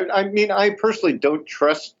 I mean, I personally don't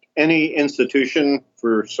trust any institution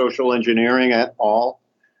for social engineering at all.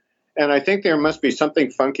 And I think there must be something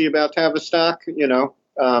funky about Tavistock, you know.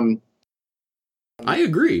 I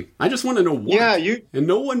agree. I just want to know what. Yeah, and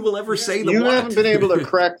no one will ever say the what. You haven't been able to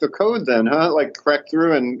crack the code then, huh? Like crack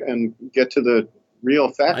through and get to the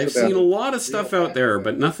real facts. I've seen a lot of stuff out there,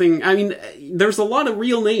 but nothing. I mean, there's a lot of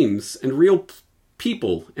real names and real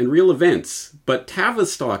people and real events, but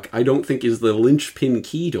Tavistock, I don't think, is the linchpin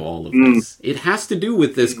key to all of this. It has to do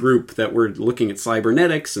with this group that we're looking at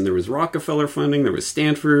cybernetics, and there was Rockefeller funding, there was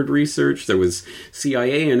Stanford research, there was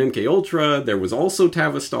CIA and MK Ultra, there was also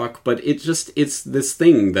Tavistock, but it's this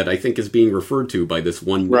thing that I think is being referred to by this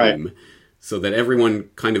one name, so that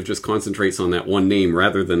everyone kind of just concentrates on that one name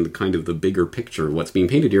rather than the kind of the bigger picture of what's being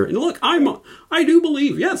painted here. And look, I do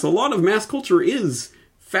believe, yes, a lot of mass culture is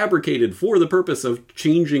fabricated for the purpose of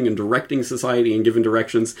changing and directing society in given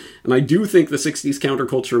directions. And I do think the 60s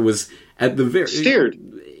counterculture was at the very... steered.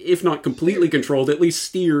 If not completely controlled, at least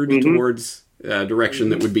steered towards a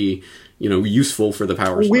direction that would be, you know, useful for the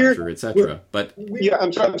power structure, etc. But yeah,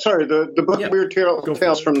 I'm sorry. The book Weird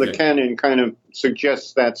Tales from the Canyon kind of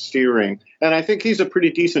suggests that steering. And I think he's a pretty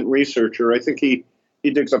decent researcher. I think he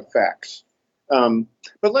digs up facts.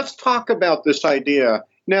 But let's talk about this idea.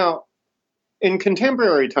 Now, in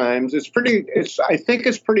contemporary times, I think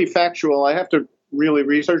it's pretty factual. I have to really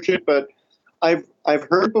research it, but I've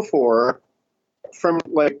heard before from,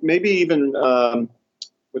 like, maybe even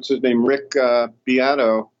what's his name, Rick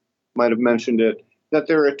Beato might have mentioned it, that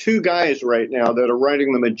there are two guys right now that are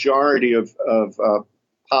writing the majority of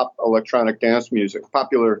pop electronic dance music,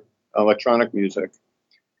 popular electronic music.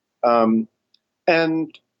 And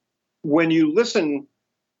when you listen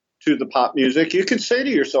to the pop music, you could say to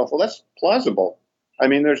yourself, well, that's plausible. I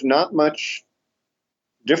mean, there's not much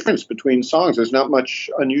difference between songs. There's not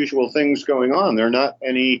much unusual things going on. There are not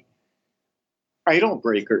any idol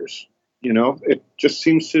breakers, you know? It just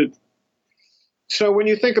seems to... So when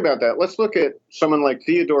you think about that, let's look at someone like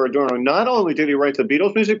Theodore Adorno. Not only did he write the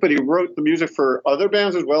Beatles music, but he wrote the music for other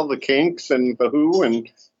bands as well, the Kinks and the Who, and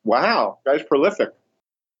wow, guy's prolific.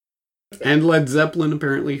 And Led Zeppelin,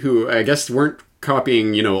 apparently, who I guess weren't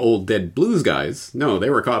copying, you know, old dead blues guys. No, they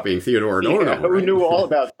were copying Theodore Adorno. Yeah, who knew all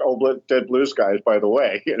about old dead blues guys, by the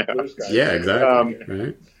way. You know? Yeah, exactly.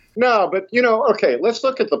 Right? No, but, you know, okay, let's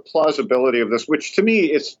look at the plausibility of this, which to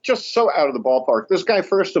me is just so out of the ballpark. This guy,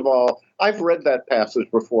 first of all, I've read that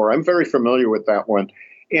passage before. I'm very familiar with that one.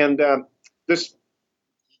 And this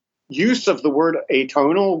use of the word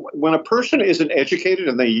atonal, when a person isn't educated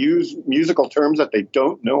and they use musical terms that they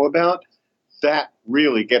don't know about, that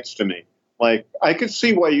really gets to me. Like, I could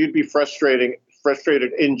see why you'd be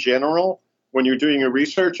frustrated in general when you're doing your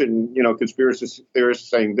research and, conspiracy theorists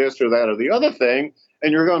saying this or that or the other thing,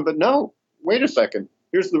 and you're going, but no, wait a second.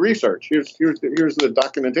 Here's the research. Here's the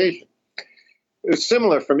documentation. It's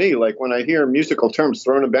similar for me, like when I hear musical terms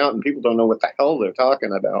thrown about and people don't know what the hell they're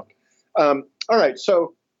talking about. All right,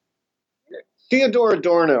 so Theodore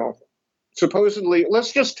Adorno, supposedly,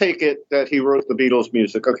 let's just take it that he wrote the Beatles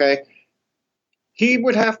music, okay? He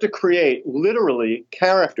would have to create, literally,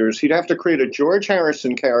 characters. He'd have to create a George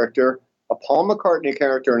Harrison character, a Paul McCartney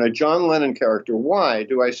character, and a John Lennon character. Why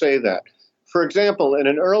do I say that? For example, in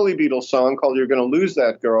an early Beatles song called You're Gonna Lose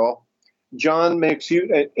That Girl, John makes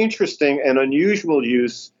an interesting and unusual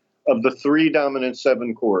use of the 3 dominant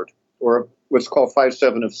 7 chord, or what's called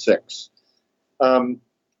 5/7 of 6.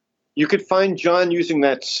 You could find John using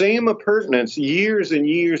that same appurtenance years and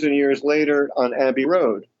years and years later on Abbey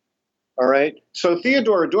Road. All right. So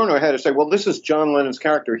Theodore Adorno had to say, well, this is John Lennon's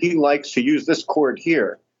character. He likes to use this chord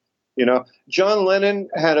here. John Lennon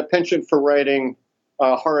had a penchant for writing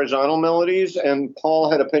horizontal melodies, and Paul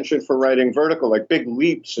had a penchant for writing vertical, like big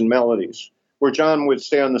leaps in melodies, where John would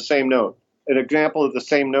stay on the same note. An example of the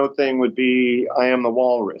same note thing would be I Am the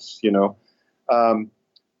Walrus,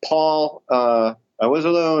 Paul, I was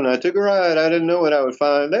alone, I took a ride, I didn't know what I would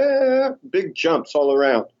find there. Big jumps all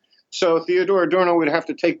around. So Theodore Adorno would have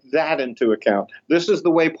to take that into account. This is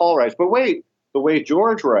the way Paul writes. But wait, the way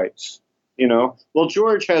George writes, Well,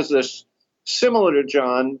 George has this similar to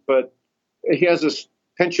John, but he has this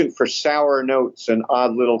penchant for sour notes and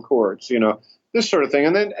odd little chords, this sort of thing.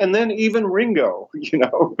 And then even Ringo,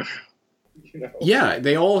 Yeah,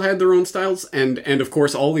 they all had their own styles, and of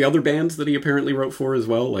course all the other bands that he apparently wrote for as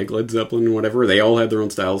well, like Led Zeppelin and whatever, they all had their own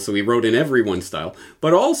styles, so he wrote in everyone's style.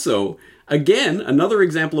 But also, again, another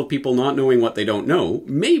example of people not knowing what they don't know.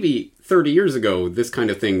 Maybe 30 years ago, this kind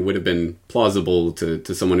of thing would have been plausible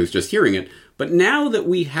to someone who's just hearing it. But now that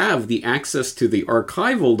we have the access to the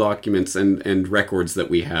archival documents and records that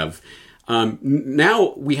we have,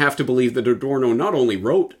 now we have to believe that Adorno not only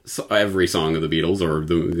wrote every song of the Beatles, or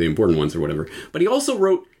the important ones or whatever, but he also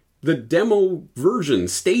wrote the demo version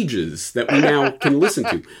stages that we now can listen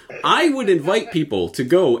to. I would invite people to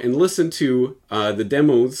go and listen to the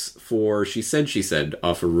demos for She Said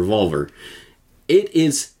off of Revolver. It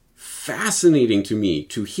is fascinating to me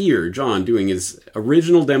to hear John doing his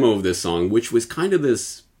original demo of this song, which was kind of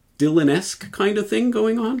this Dylan-esque kind of thing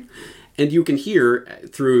going on. And you can hear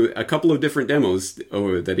through a couple of different demos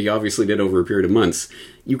that he obviously did over a period of months,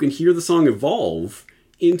 you can hear the song evolve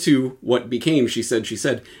into what became She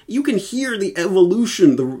Said. You can hear the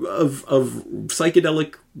evolution of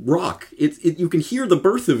psychedelic rock. You can hear the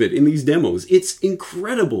birth of it in these demos. It's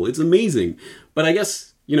incredible. It's amazing. But I guess,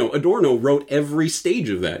 Adorno wrote every stage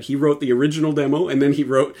of that. He wrote the original demo, and then he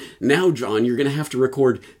wrote, now, John, you're going to have to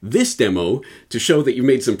record this demo to show that you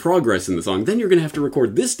made some progress in the song. Then you're going to have to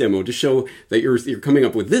record this demo to show that you're coming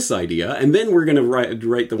up with this idea, and then we're going to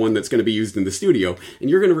write the one that's going to be used in the studio, and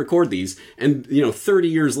you're going to record these, and, 30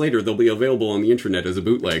 years later, they'll be available on the internet as a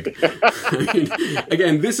bootleg. I mean,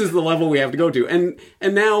 again, this is the level we have to go to. And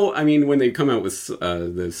now, when they come out with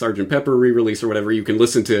the Sgt. Pepper re-release or whatever, you can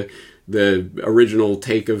listen to the original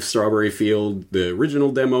take of Strawberry Field, the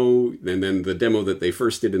original demo, and then the demo that they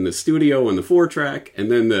first did in the studio on the 4-track,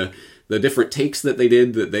 and then the different takes that they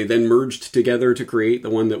did that they then merged together to create the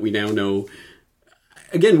one that we now know.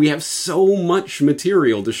 Again, we have so much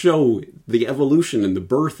material to show the evolution and the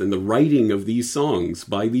birth and the writing of these songs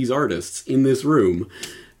by these artists in this room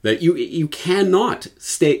that you cannot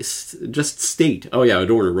just state, oh yeah,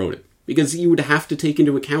 Adorno wrote it. Because you would have to take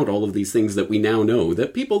into account all of these things that we now know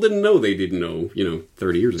that people didn't know they didn't know,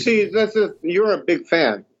 30 years ago. See, you're a big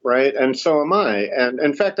fan, right? And so am I. And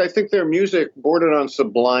in fact, I think their music bordered on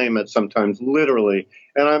sublime at sometimes, literally.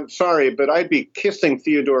 And I'm sorry, but I'd be kissing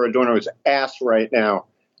Theodore Adorno's ass right now,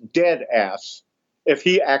 dead ass, if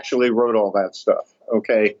he actually wrote all that stuff,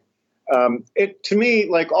 okay? To me,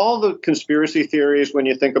 like all the conspiracy theories, when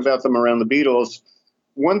you think about them around the Beatles,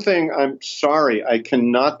 one thing I'm sorry I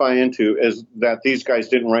cannot buy into is that these guys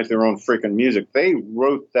didn't write their own freaking music. They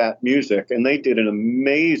wrote that music, and they did an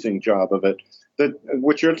amazing job of it.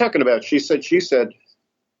 What you're talking about, She Said,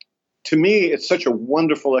 to me, it's such a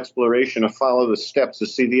wonderful exploration to follow the steps to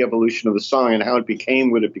see the evolution of the song and how it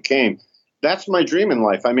became what it became. That's my dream in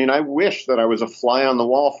life. I wish that I was a fly on the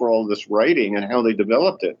wall for all this writing and how they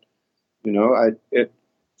developed it. It's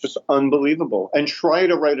just unbelievable. And try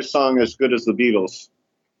to write a song as good as the Beatles.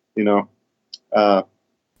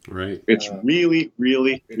 Right. It's really,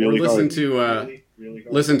 really, really Listen hard. to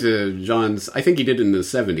listen to John's. I think he did in the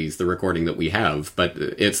 70s, the recording that we have, but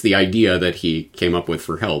it's the idea that he came up with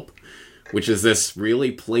for Help, which is this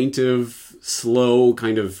really plaintive, slow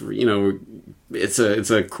kind of, it's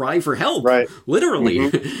a cry for help, Right. literally.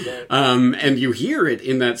 Mm-hmm. And you hear it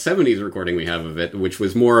in that 70s recording we have of it, which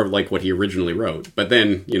was more like what he originally wrote. But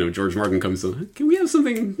then, George Martin comes to, can we have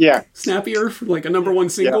something snappier, like a number one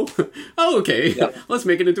single? Oh, okay. Yeah. Let's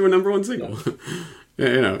make it into a number one single.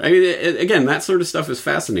 Again, that sort of stuff is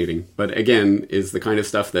fascinating, but again, is the kind of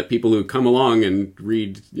stuff that people who come along and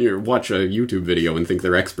read, watch a YouTube video and think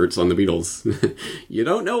they're experts on the Beatles. You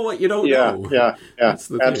don't know what you don't know. Yeah, That's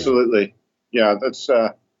the thing. absolutely. Yeah, that's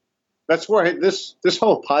why this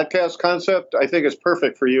whole podcast concept, I think, is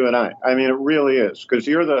perfect for you and I. I mean, it really is, because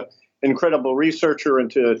you're the incredible researcher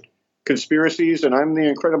into conspiracies, and I'm the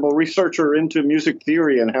incredible researcher into music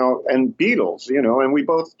theory and Beatles, and we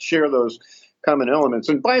both share those common elements.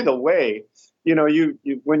 And by the way, you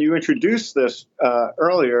when you introduced this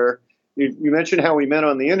earlier, you mentioned how we met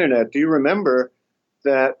on the internet. Do you remember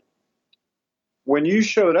that when you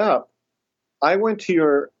showed up, I went to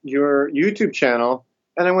your YouTube channel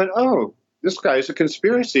and I went, oh, this guy's a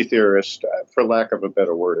conspiracy theorist, for lack of a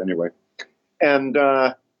better word, anyway. And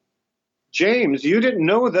James, you didn't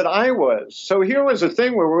know that I was. So here was a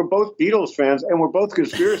thing where we're both Beatles fans and we're both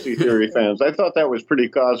conspiracy theory fans. I thought that was pretty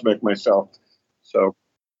cosmic myself. So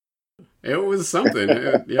it was something.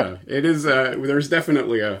 Yeah, it is. There's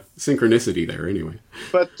definitely a synchronicity there anyway.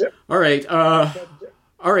 But all right.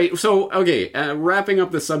 All right, so, okay, wrapping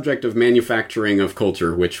up the subject of manufacturing of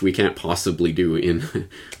culture, which we can't possibly do in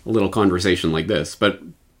a little conversation like this, but,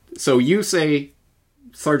 so you say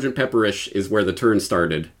Sgt. Pepperish is where the turn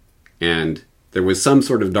started, and there was some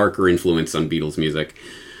sort of darker influence on Beatles music.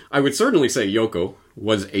 I would certainly say Yoko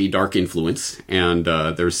was a dark influence, and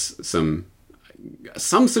there's some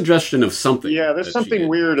suggestion of something. Yeah, there's something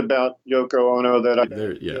weird about Yoko Ono that I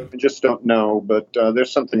just don't know, but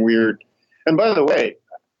there's something weird. And by the way,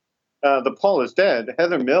 the Paul is Dead,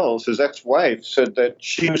 Heather Mills, his ex-wife, said that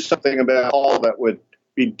she knew something about Paul that would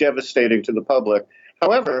be devastating to the public.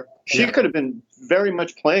 However, she could have been very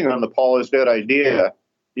much playing on the Paul is Dead idea.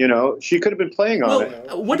 She could have been playing on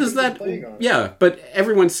it. What is that? Yeah, but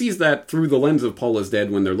everyone sees that through the lens of Paul is Dead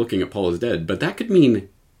when they're looking at Paul is Dead. But that could mean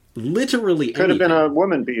literally could anything. have been a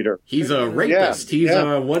woman beater. He's a rapist. He's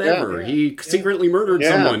a whatever. He secretly murdered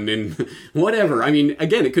someone and whatever. I mean,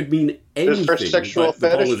 again, it could mean anything. Her sexual but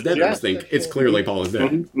fetish. The Paul is Deaders think it's clearly Paul is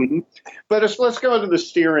Dead. Mm-hmm, mm-hmm. But let's go to the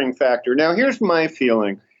steering factor. Now, here's my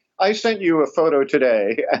feeling. I sent you a photo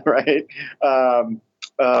today, right,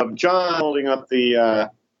 of John holding up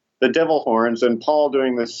the devil horns and Paul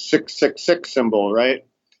doing the 666 symbol, right?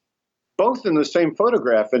 Both in the same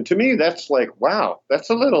photograph. And to me, that's like, wow,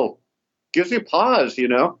 that's gives you pause,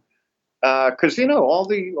 because, all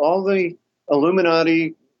the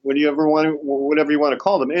Illuminati, whatever you want to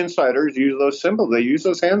call them, insiders use those symbols. They use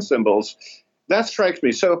those hand symbols. That strikes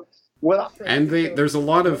me. So, and there's a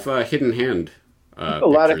lot of hidden hand. A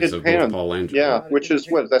lot of hidden hand. Paul and yeah, which is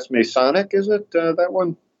that's Masonic, is it? That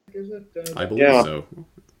one? I believe so.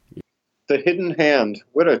 The hidden hand.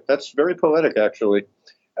 That's very poetic, actually.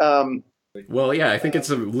 Well, yeah, I think it's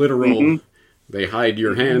a literal. They hide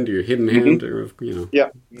your hand, your hidden hand, or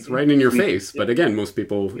it's right in your face. But again, most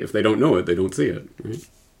people, if they don't know it, they don't see it. Right?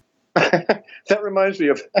 That reminds me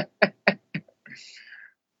of.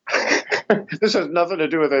 This has nothing to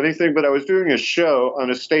do with anything, but I was doing a show on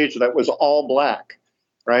a stage that was all black,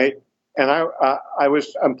 right? And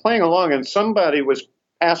I'm playing along, and somebody was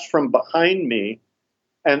passed from behind me,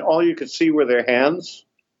 and all you could see were their hands.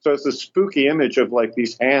 So it's a spooky image of like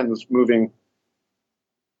these hands moving,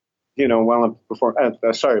 while I'm performing.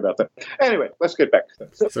 Sorry about that. Anyway, let's get back.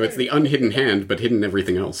 So it's the unhidden hand, but hidden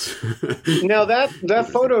everything else. Now that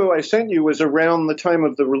photo I sent you was around the time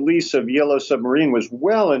of the release of Yellow Submarine, was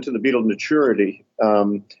well into the Beatles' maturity.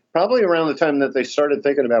 Probably around the time that they started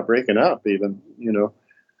thinking about breaking up, even,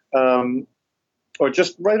 or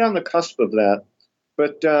just right on the cusp of that.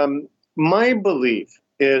 But my belief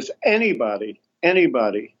is anybody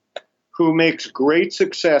who makes great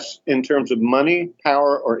success in terms of money,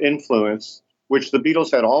 power, or influence, which the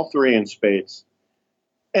Beatles had all three in spades,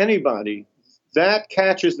 anybody that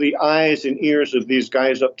catches the eyes and ears of these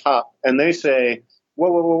guys up top, and they say,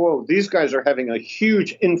 whoa, these guys are having a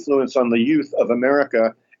huge influence on the youth of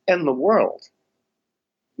America and the world.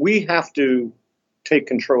 We have to take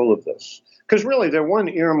control of this. Because really, their one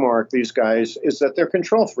earmark, these guys, is that they're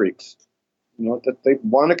control freaks. That they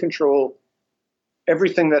want to control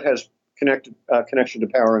everything that has connection to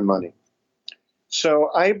power and money.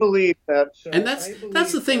 So I believe that. And that's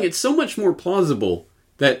the thing. It's so much more plausible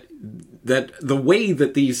that the way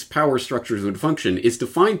that these power structures would function is to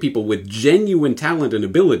find people with genuine talent and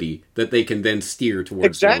ability that they can then steer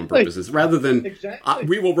towards their own purposes, rather than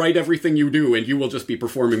we will write everything you do and you will just be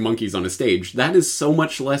performing monkeys on a stage. That is so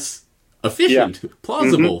much less efficient,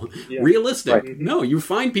 plausible, realistic. Right. No, you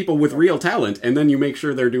find people with real talent and then you make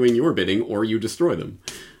sure they're doing your bidding or you destroy them.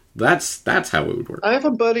 That's how it would work. I have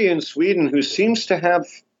a buddy in Sweden who seems to have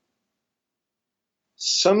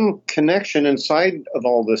some connection inside of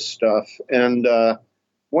all this stuff. And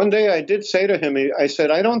one day I did say to him, I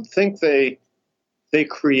said, I don't think they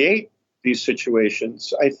create these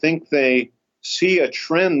situations. I think they see a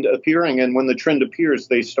trend appearing, and when the trend appears,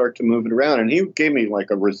 they start to move it around. And he gave me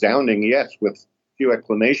like a resounding yes with a few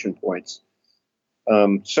exclamation points.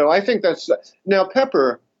 So I think that's... Now,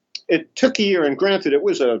 Pepper, it took a year, and granted, it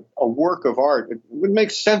was a work of art. It would make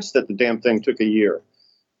sense that the damn thing took a year.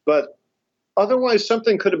 But otherwise,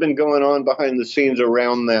 something could have been going on behind the scenes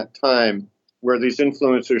around that time where these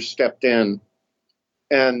influencers stepped in.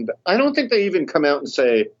 And I don't think they even come out and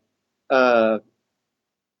say,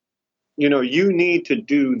 you need to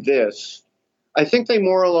do this. I think they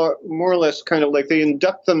more or less kind of like they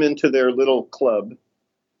induct them into their little club,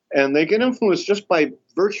 and they get influenced just by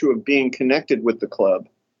virtue of being connected with the club.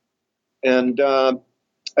 And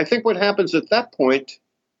I think what happens at that point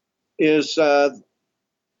is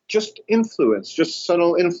just influence, just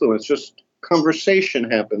subtle influence, just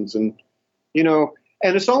conversation happens. And,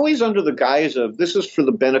 and it's always under the guise of this is for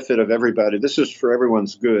the benefit of everybody. This is for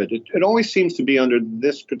everyone's good. It always seems to be under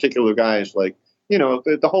this particular guise, like,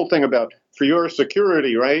 the whole thing about for your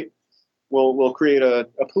security, right? We'll create a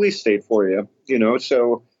police state for you,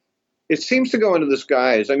 so it seems to go into this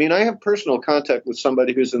guise. I mean, I have personal contact with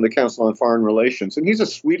somebody who's in the Council on Foreign Relations, and he's the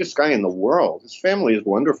sweetest guy in the world. His family is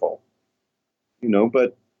wonderful,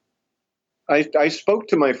 but I spoke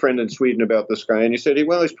to my friend in Sweden about this guy, and he said,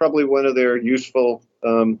 he's probably one of their useful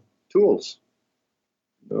tools.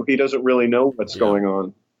 He doesn't really know what's going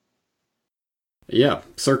on. Yeah,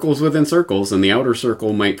 circles within circles, and the outer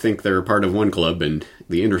circle might think they're a part of one club, and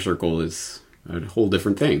the inner circle is a whole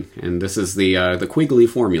different thing. And this is the Quigley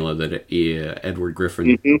formula that Edward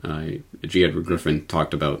Griffin, G. Edward Griffin,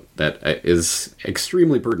 talked about that is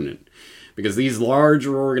extremely pertinent. Because these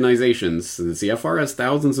larger organizations, the CFR has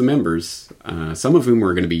thousands of members, some of whom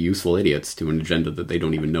are going to be useful idiots to an agenda that they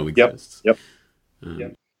don't even know exists. Yep.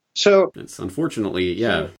 So it's unfortunately,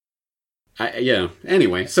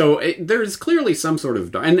 Anyway, so there's clearly some sort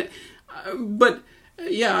of, but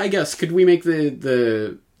I guess could we make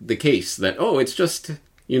the case that it's just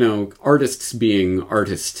artists being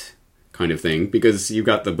artist kind of thing, because you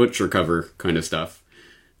got the butcher cover kind of stuff.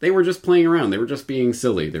 They were just playing around. They were just being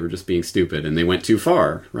silly. They were just being stupid, and they went too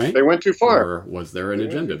far, right? They went too far. Or was there an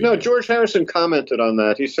agenda? No, George Harrison commented on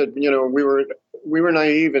that. He said, we were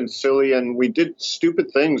naive and silly, and we did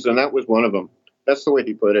stupid things, and that was one of them. That's the way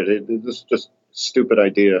he put it. It was just a stupid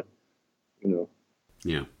idea,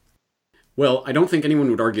 Yeah. Well, I don't think anyone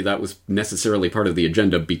would argue that was necessarily part of the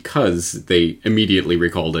agenda, because they immediately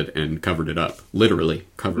recalled it and covered it up. Literally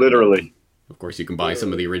covered it up. Of course, you can buy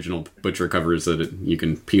some of the original butcher covers that you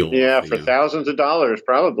can peel. Yeah, for thousands of dollars,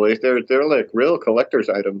 probably. They're like real collector's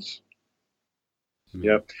items.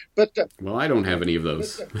 Yeah, but well, I don't have any of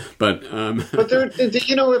those. But they're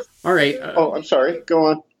if all right. I'm sorry. Go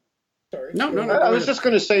on. No. I was just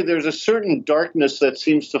going to say there's a certain darkness that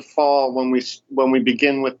seems to fall when we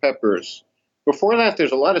begin with Peppers. Before that,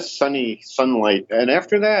 there's a lot of sunny sunlight, and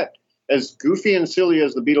after that, as goofy and silly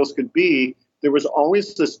as the Beatles could be, there was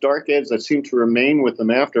always this dark edge that seemed to remain with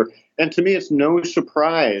them after. And to me, it's no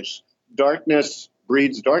surprise. Darkness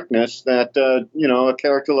breeds darkness, that, a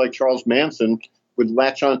character like Charles Manson would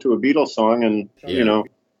latch onto a Beatles song and,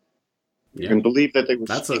 you can believe that they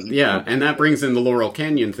would... and that brings in the Laurel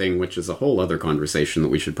Canyon thing, which is a whole other conversation that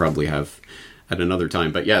we should probably have at another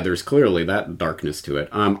time. But there's clearly that darkness to it.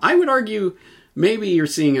 I would argue maybe you're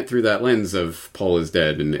seeing it through that lens of Paul is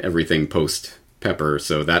dead and everything post Pepper,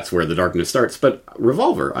 so that's where the darkness starts. But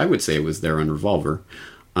Revolver, I would say, was there on Revolver.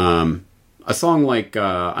 A song like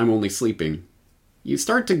I'm Only Sleeping, you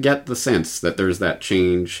start to get the sense that there's that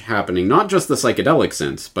change happening, not just the psychedelic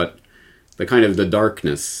sense, but the kind of the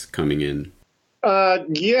darkness coming in. I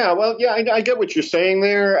get what you're saying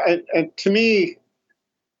there. And to me,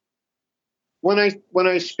 when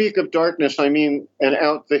I speak of darkness, I mean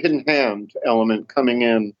the hidden hand element coming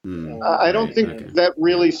in. I don't think that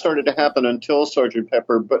really started to happen until Sgt.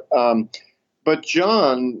 Pepper, but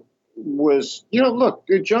John was,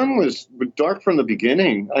 John was dark from the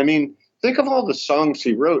beginning. I mean, think of all the songs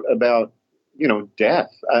he wrote about,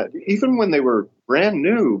 death. Even when they were brand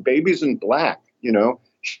new, Babies in Black, you know.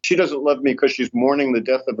 She doesn't love me because she's mourning the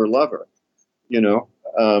death of her lover, you know.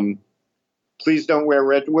 Please don't wear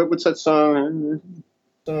red. What's that song?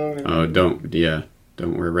 Oh, don't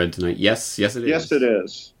wear red tonight. Yes, it is. Yes, it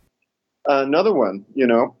is. Another one, you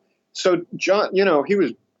know. So John, you know, he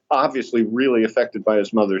was obviously really affected by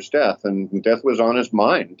his mother's death, and death was on his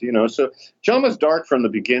mind, you know. So John was dark from the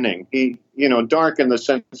beginning. He, you know, dark in the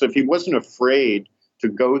sense of he wasn't afraid to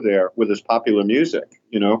go there with his popular music,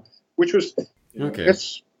 you know, which was, okay.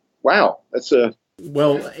 It's, wow. That's a...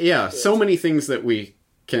 Well, yeah, so many things that we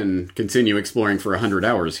can continue exploring for 100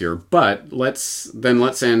 hours here, but let's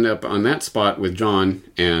end up on that spot with John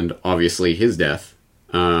and obviously his death.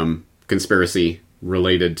 Conspiracy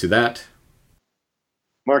related to that.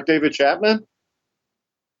 Mark David Chapman?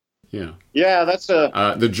 Yeah. Yeah, that's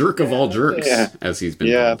a... the jerk of all jerks, as he's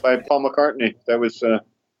been called. By Paul McCartney. That was...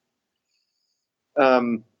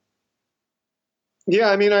 yeah,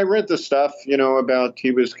 I mean, I read the stuff, you know, about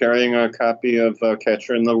he was carrying a copy of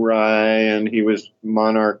Catcher in the Rye, and he was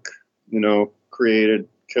Monarch, you know, created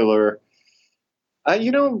killer.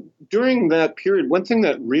 You know, during that period, one thing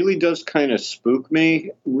that really does kind of spooks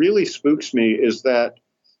me, is that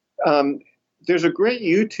there's a great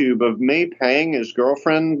YouTube of May Pang, his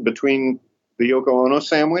girlfriend, between the Yoko Ono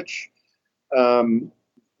sandwich.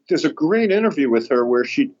 There's a great interview with her where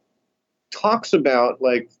she talks about,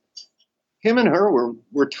 like, him and her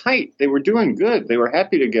were tight. They were doing good. They were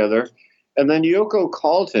happy together. And then Yoko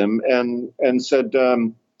called him and said,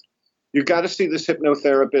 you got to see this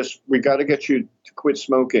hypnotherapist. We got to get you to quit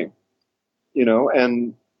smoking, you know.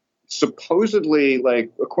 And supposedly,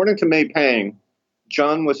 like, according to May Pang,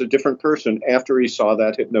 John was a different person after he saw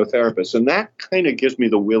that hypnotherapist. And that kind of gives me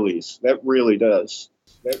the willies. That really does.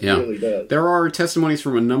 Really does. There are testimonies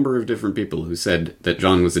from a number of different people who said that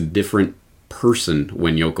John was a different person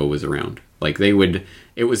when Yoko was around. Like, it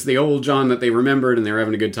was the old John that they remembered, and they were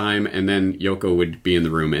having a good time, and then Yoko would be in the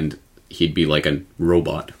room, and he'd be like a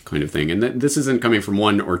robot kind of thing. And this isn't coming from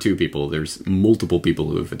one or two people. There's multiple people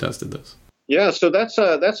who have attested this. Yeah, so that's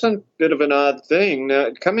a bit of an odd thing.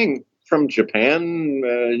 Coming from Japan,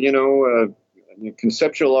 you know, a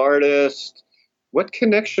conceptual artist, what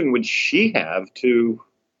connection would she have to,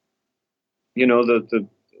 you know, the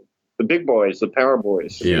big boys, the power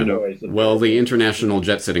boys? Yeah. You know? Well, the international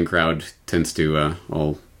jet-setting crowd tends to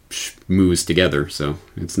all schmooze together, so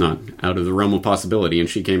it's not out of the realm of possibility. And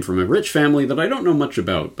she came from a rich family that I don't know much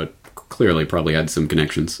about, but clearly probably had some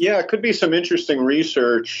connections. Yeah, it could be some interesting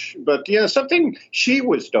research. But, yeah, she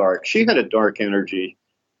was dark. She had a dark energy.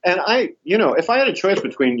 And you know, if I had a choice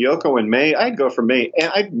between Yoko and May, I'd go for May.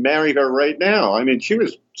 And I'd marry her right now. I mean, she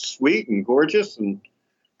was sweet and gorgeous and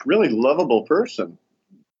really lovable person.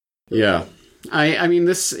 Yeah. I mean,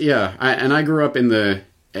 I grew up in the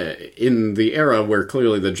era where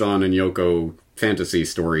clearly the John and Yoko fantasy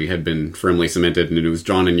story had been firmly cemented, and it was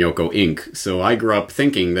John and Yoko Inc. So I grew up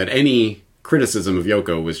thinking that any criticism of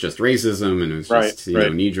Yoko was just racism, and it was just know,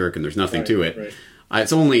 knee-jerk, and there's nothing to it. Right.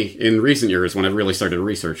 It's only in recent years when I've really started to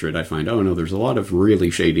research it, I find, oh no, there's a lot of really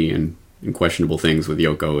shady and questionable things with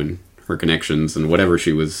Yoko and her connections and whatever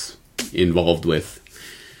she was involved with,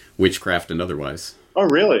 witchcraft and otherwise. Oh,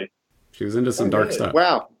 really? She was into some dark stuff.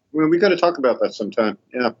 Wow. Well, we got to talk about that sometime.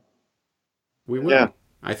 Yeah. We will. Yeah.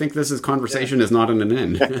 I think this conversation is not an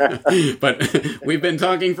end. But we've been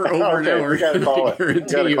talking for over an hour. I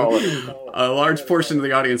guarantee you, a large portion of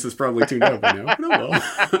the audience is probably tuned out by now. But oh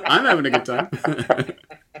well. I'm having a good time.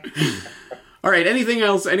 All right. Anything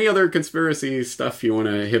else? Any other conspiracy stuff you want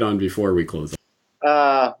to hit on before we close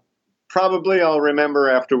up? Probably I'll remember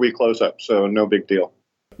after we close up, so no big deal.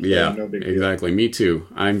 Yeah, no big deal. Exactly. Me too.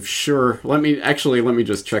 I'm sure. Let me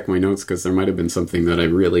just check my notes, because there might have been something that I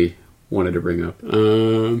really wanted to bring up.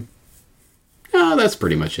 No, that's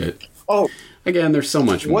pretty much it. Oh, again, there's so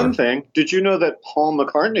much more. One thing, did you know that Paul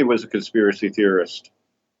McCartney was a conspiracy theorist?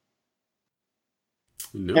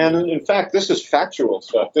 No. And in fact, this is factual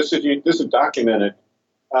stuff. This is documented.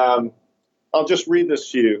 I'll just read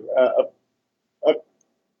this to you.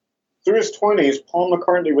 Through his 20s, Paul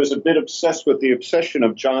McCartney was a bit obsessed with the obsession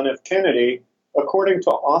of John F. Kennedy. According to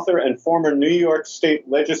author and former New York State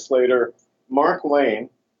legislator Mark Lane,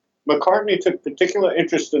 McCartney took particular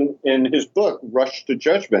interest in his book, Rush to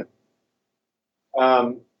Judgment,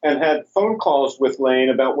 and had phone calls with Lane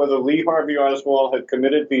about whether Lee Harvey Oswald had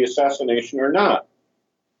committed the assassination or not.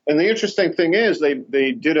 And the interesting thing is they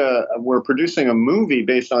were producing a movie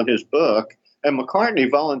based on his book, and McCartney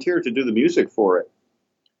volunteered to do the music for it.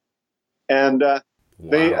 And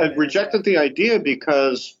they rejected the idea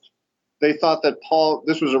because they thought that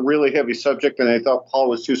this was a really heavy subject, and they thought Paul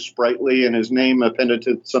was too sprightly, and his name appended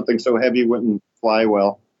to something so heavy wouldn't fly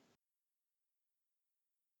well.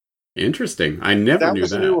 Interesting. I never knew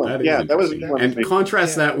was a that. new one. That is Yeah, that was a interesting. new one. And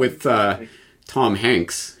contrast that with Tom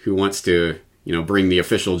Hanks, who wants to, bring the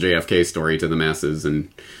official JFK story to the masses and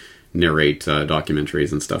narrate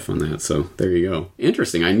documentaries and stuff on that. So there you go.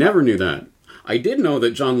 Interesting. I never knew that. I did know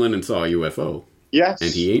that John Lennon saw a UFO. Yes.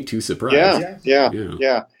 And he ain't too surprised.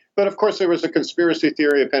 Yeah. But of course, there was a conspiracy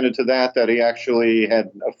theory appended to that he actually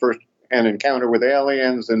had a first-hand encounter with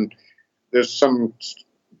aliens, and there's some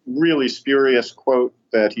really spurious quote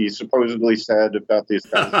that he supposedly said about these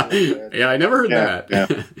guys. Yeah, I never heard that.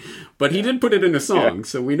 Yeah. But he did put it in a song,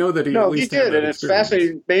 so we know that he at least had that and experience. It's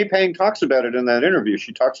fascinating. May Pang talks about it in that interview.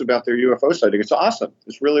 She talks about their UFO sighting. It's awesome.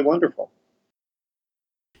 It's really wonderful.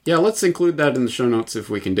 Yeah, let's include that in the show notes if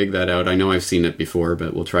we can dig that out. I know I've seen it before,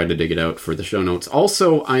 but we'll try to dig it out for the show notes.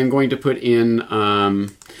 Also, I'm going to put in...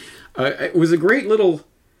 it was a great little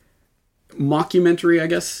mockumentary, I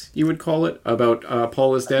guess you would call it, about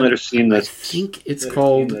Paul is Dead. I might have seen this. I think it's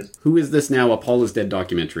called Who Is This Now? A Paul is Dead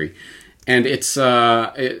documentary. And it's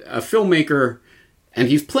a filmmaker, and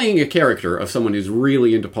he's playing a character of someone who's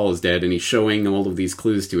really into Paul is Dead, and he's showing all of these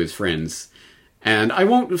clues to his friends. And I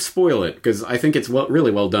won't spoil it, because I think it's really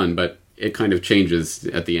well done, but it kind of changes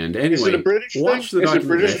at the end. Anyway, is it a British watch thing? the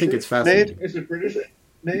documentary. I think it's fascinating. Is it British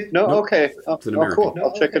made? No, Nope. okay. It's an American. Cool.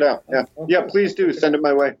 I'll check it out. Yeah, please do. Send it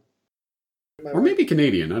my way. Or maybe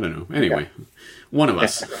Canadian, I don't know. Anyway, one of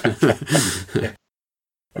us.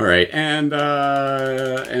 All right, and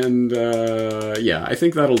I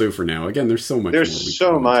think that'll do for now. Again, there's so much. There's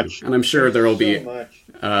so much, and I'm sure there will be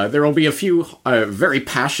a few very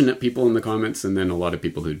passionate people in the comments, and then a lot of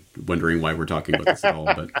people who wondering why we're talking about this at all.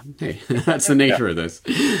 But hey, that's the nature of this.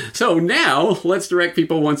 So now let's direct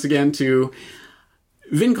people once again to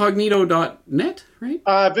vincognito.net, right?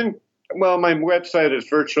 Well, my website is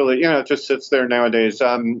virtually, it just sits there nowadays.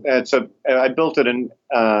 I built it in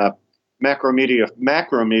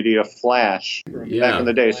Macromedia Flash back in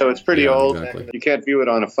the day, so it's pretty old. Exactly. You can't view it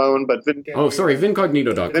on a phone, but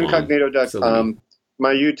vincognito.com. Vincognito.com.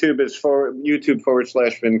 My YouTube is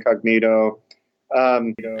YouTube.com/Vincognito.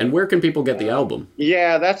 And where can people get the album?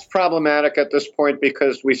 Yeah, that's problematic at this point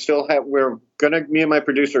because me and my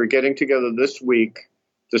producer are getting together this week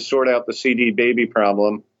to sort out the CD baby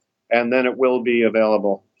problem. And then it will be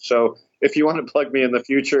available. So if you want to plug me in the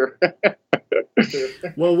future.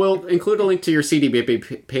 Well, we'll include a link to your CD baby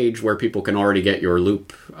page where people can already get your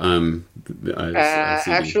loop. CD.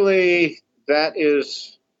 Actually, that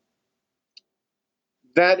is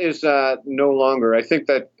no longer. I think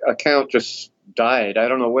that account just died. I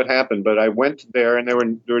don't know what happened, but I went there and there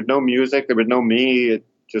was no music. There was no me. It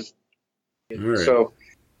just right. So.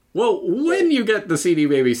 Well, when you get the CD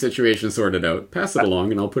baby situation sorted out, pass it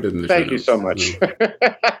along and I'll put it in the show notes. Thank you so much.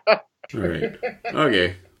 All right.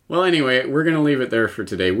 Okay. Well, anyway, we're going to leave it there for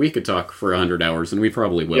today. We could talk for 100 hours, and we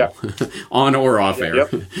probably will, on or off air.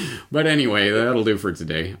 Yep. But anyway, that'll do for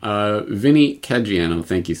today. Vinny Caggiano,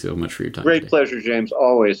 thank you so much for your time. Great pleasure, James,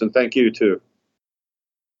 always, and thank you, too.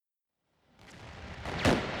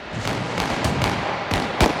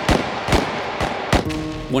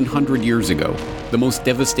 "100 years ago, the most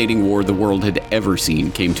devastating war the world had ever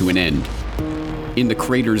seen came to an end. In the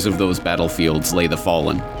craters of those battlefields lay the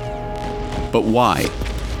fallen. But why?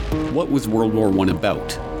 What was World War I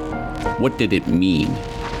about? What did it mean?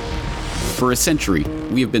 For a century,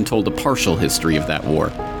 we have been told a partial history of that war.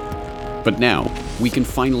 But now, we can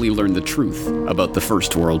finally learn the truth about the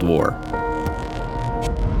First World War.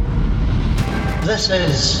 This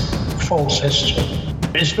is false history.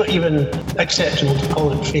 It's not even acceptable to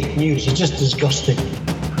call it fake news. It's just disgusting.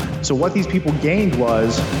 So what these people gained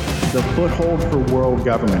was the foothold for world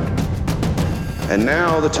government. And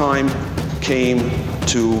now the time came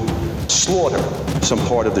to slaughter some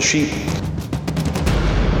part of the sheep.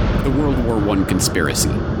 The World War I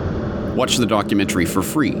Conspiracy. Watch the documentary for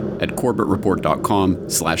free at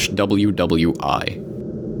corbettreport.com/WWI.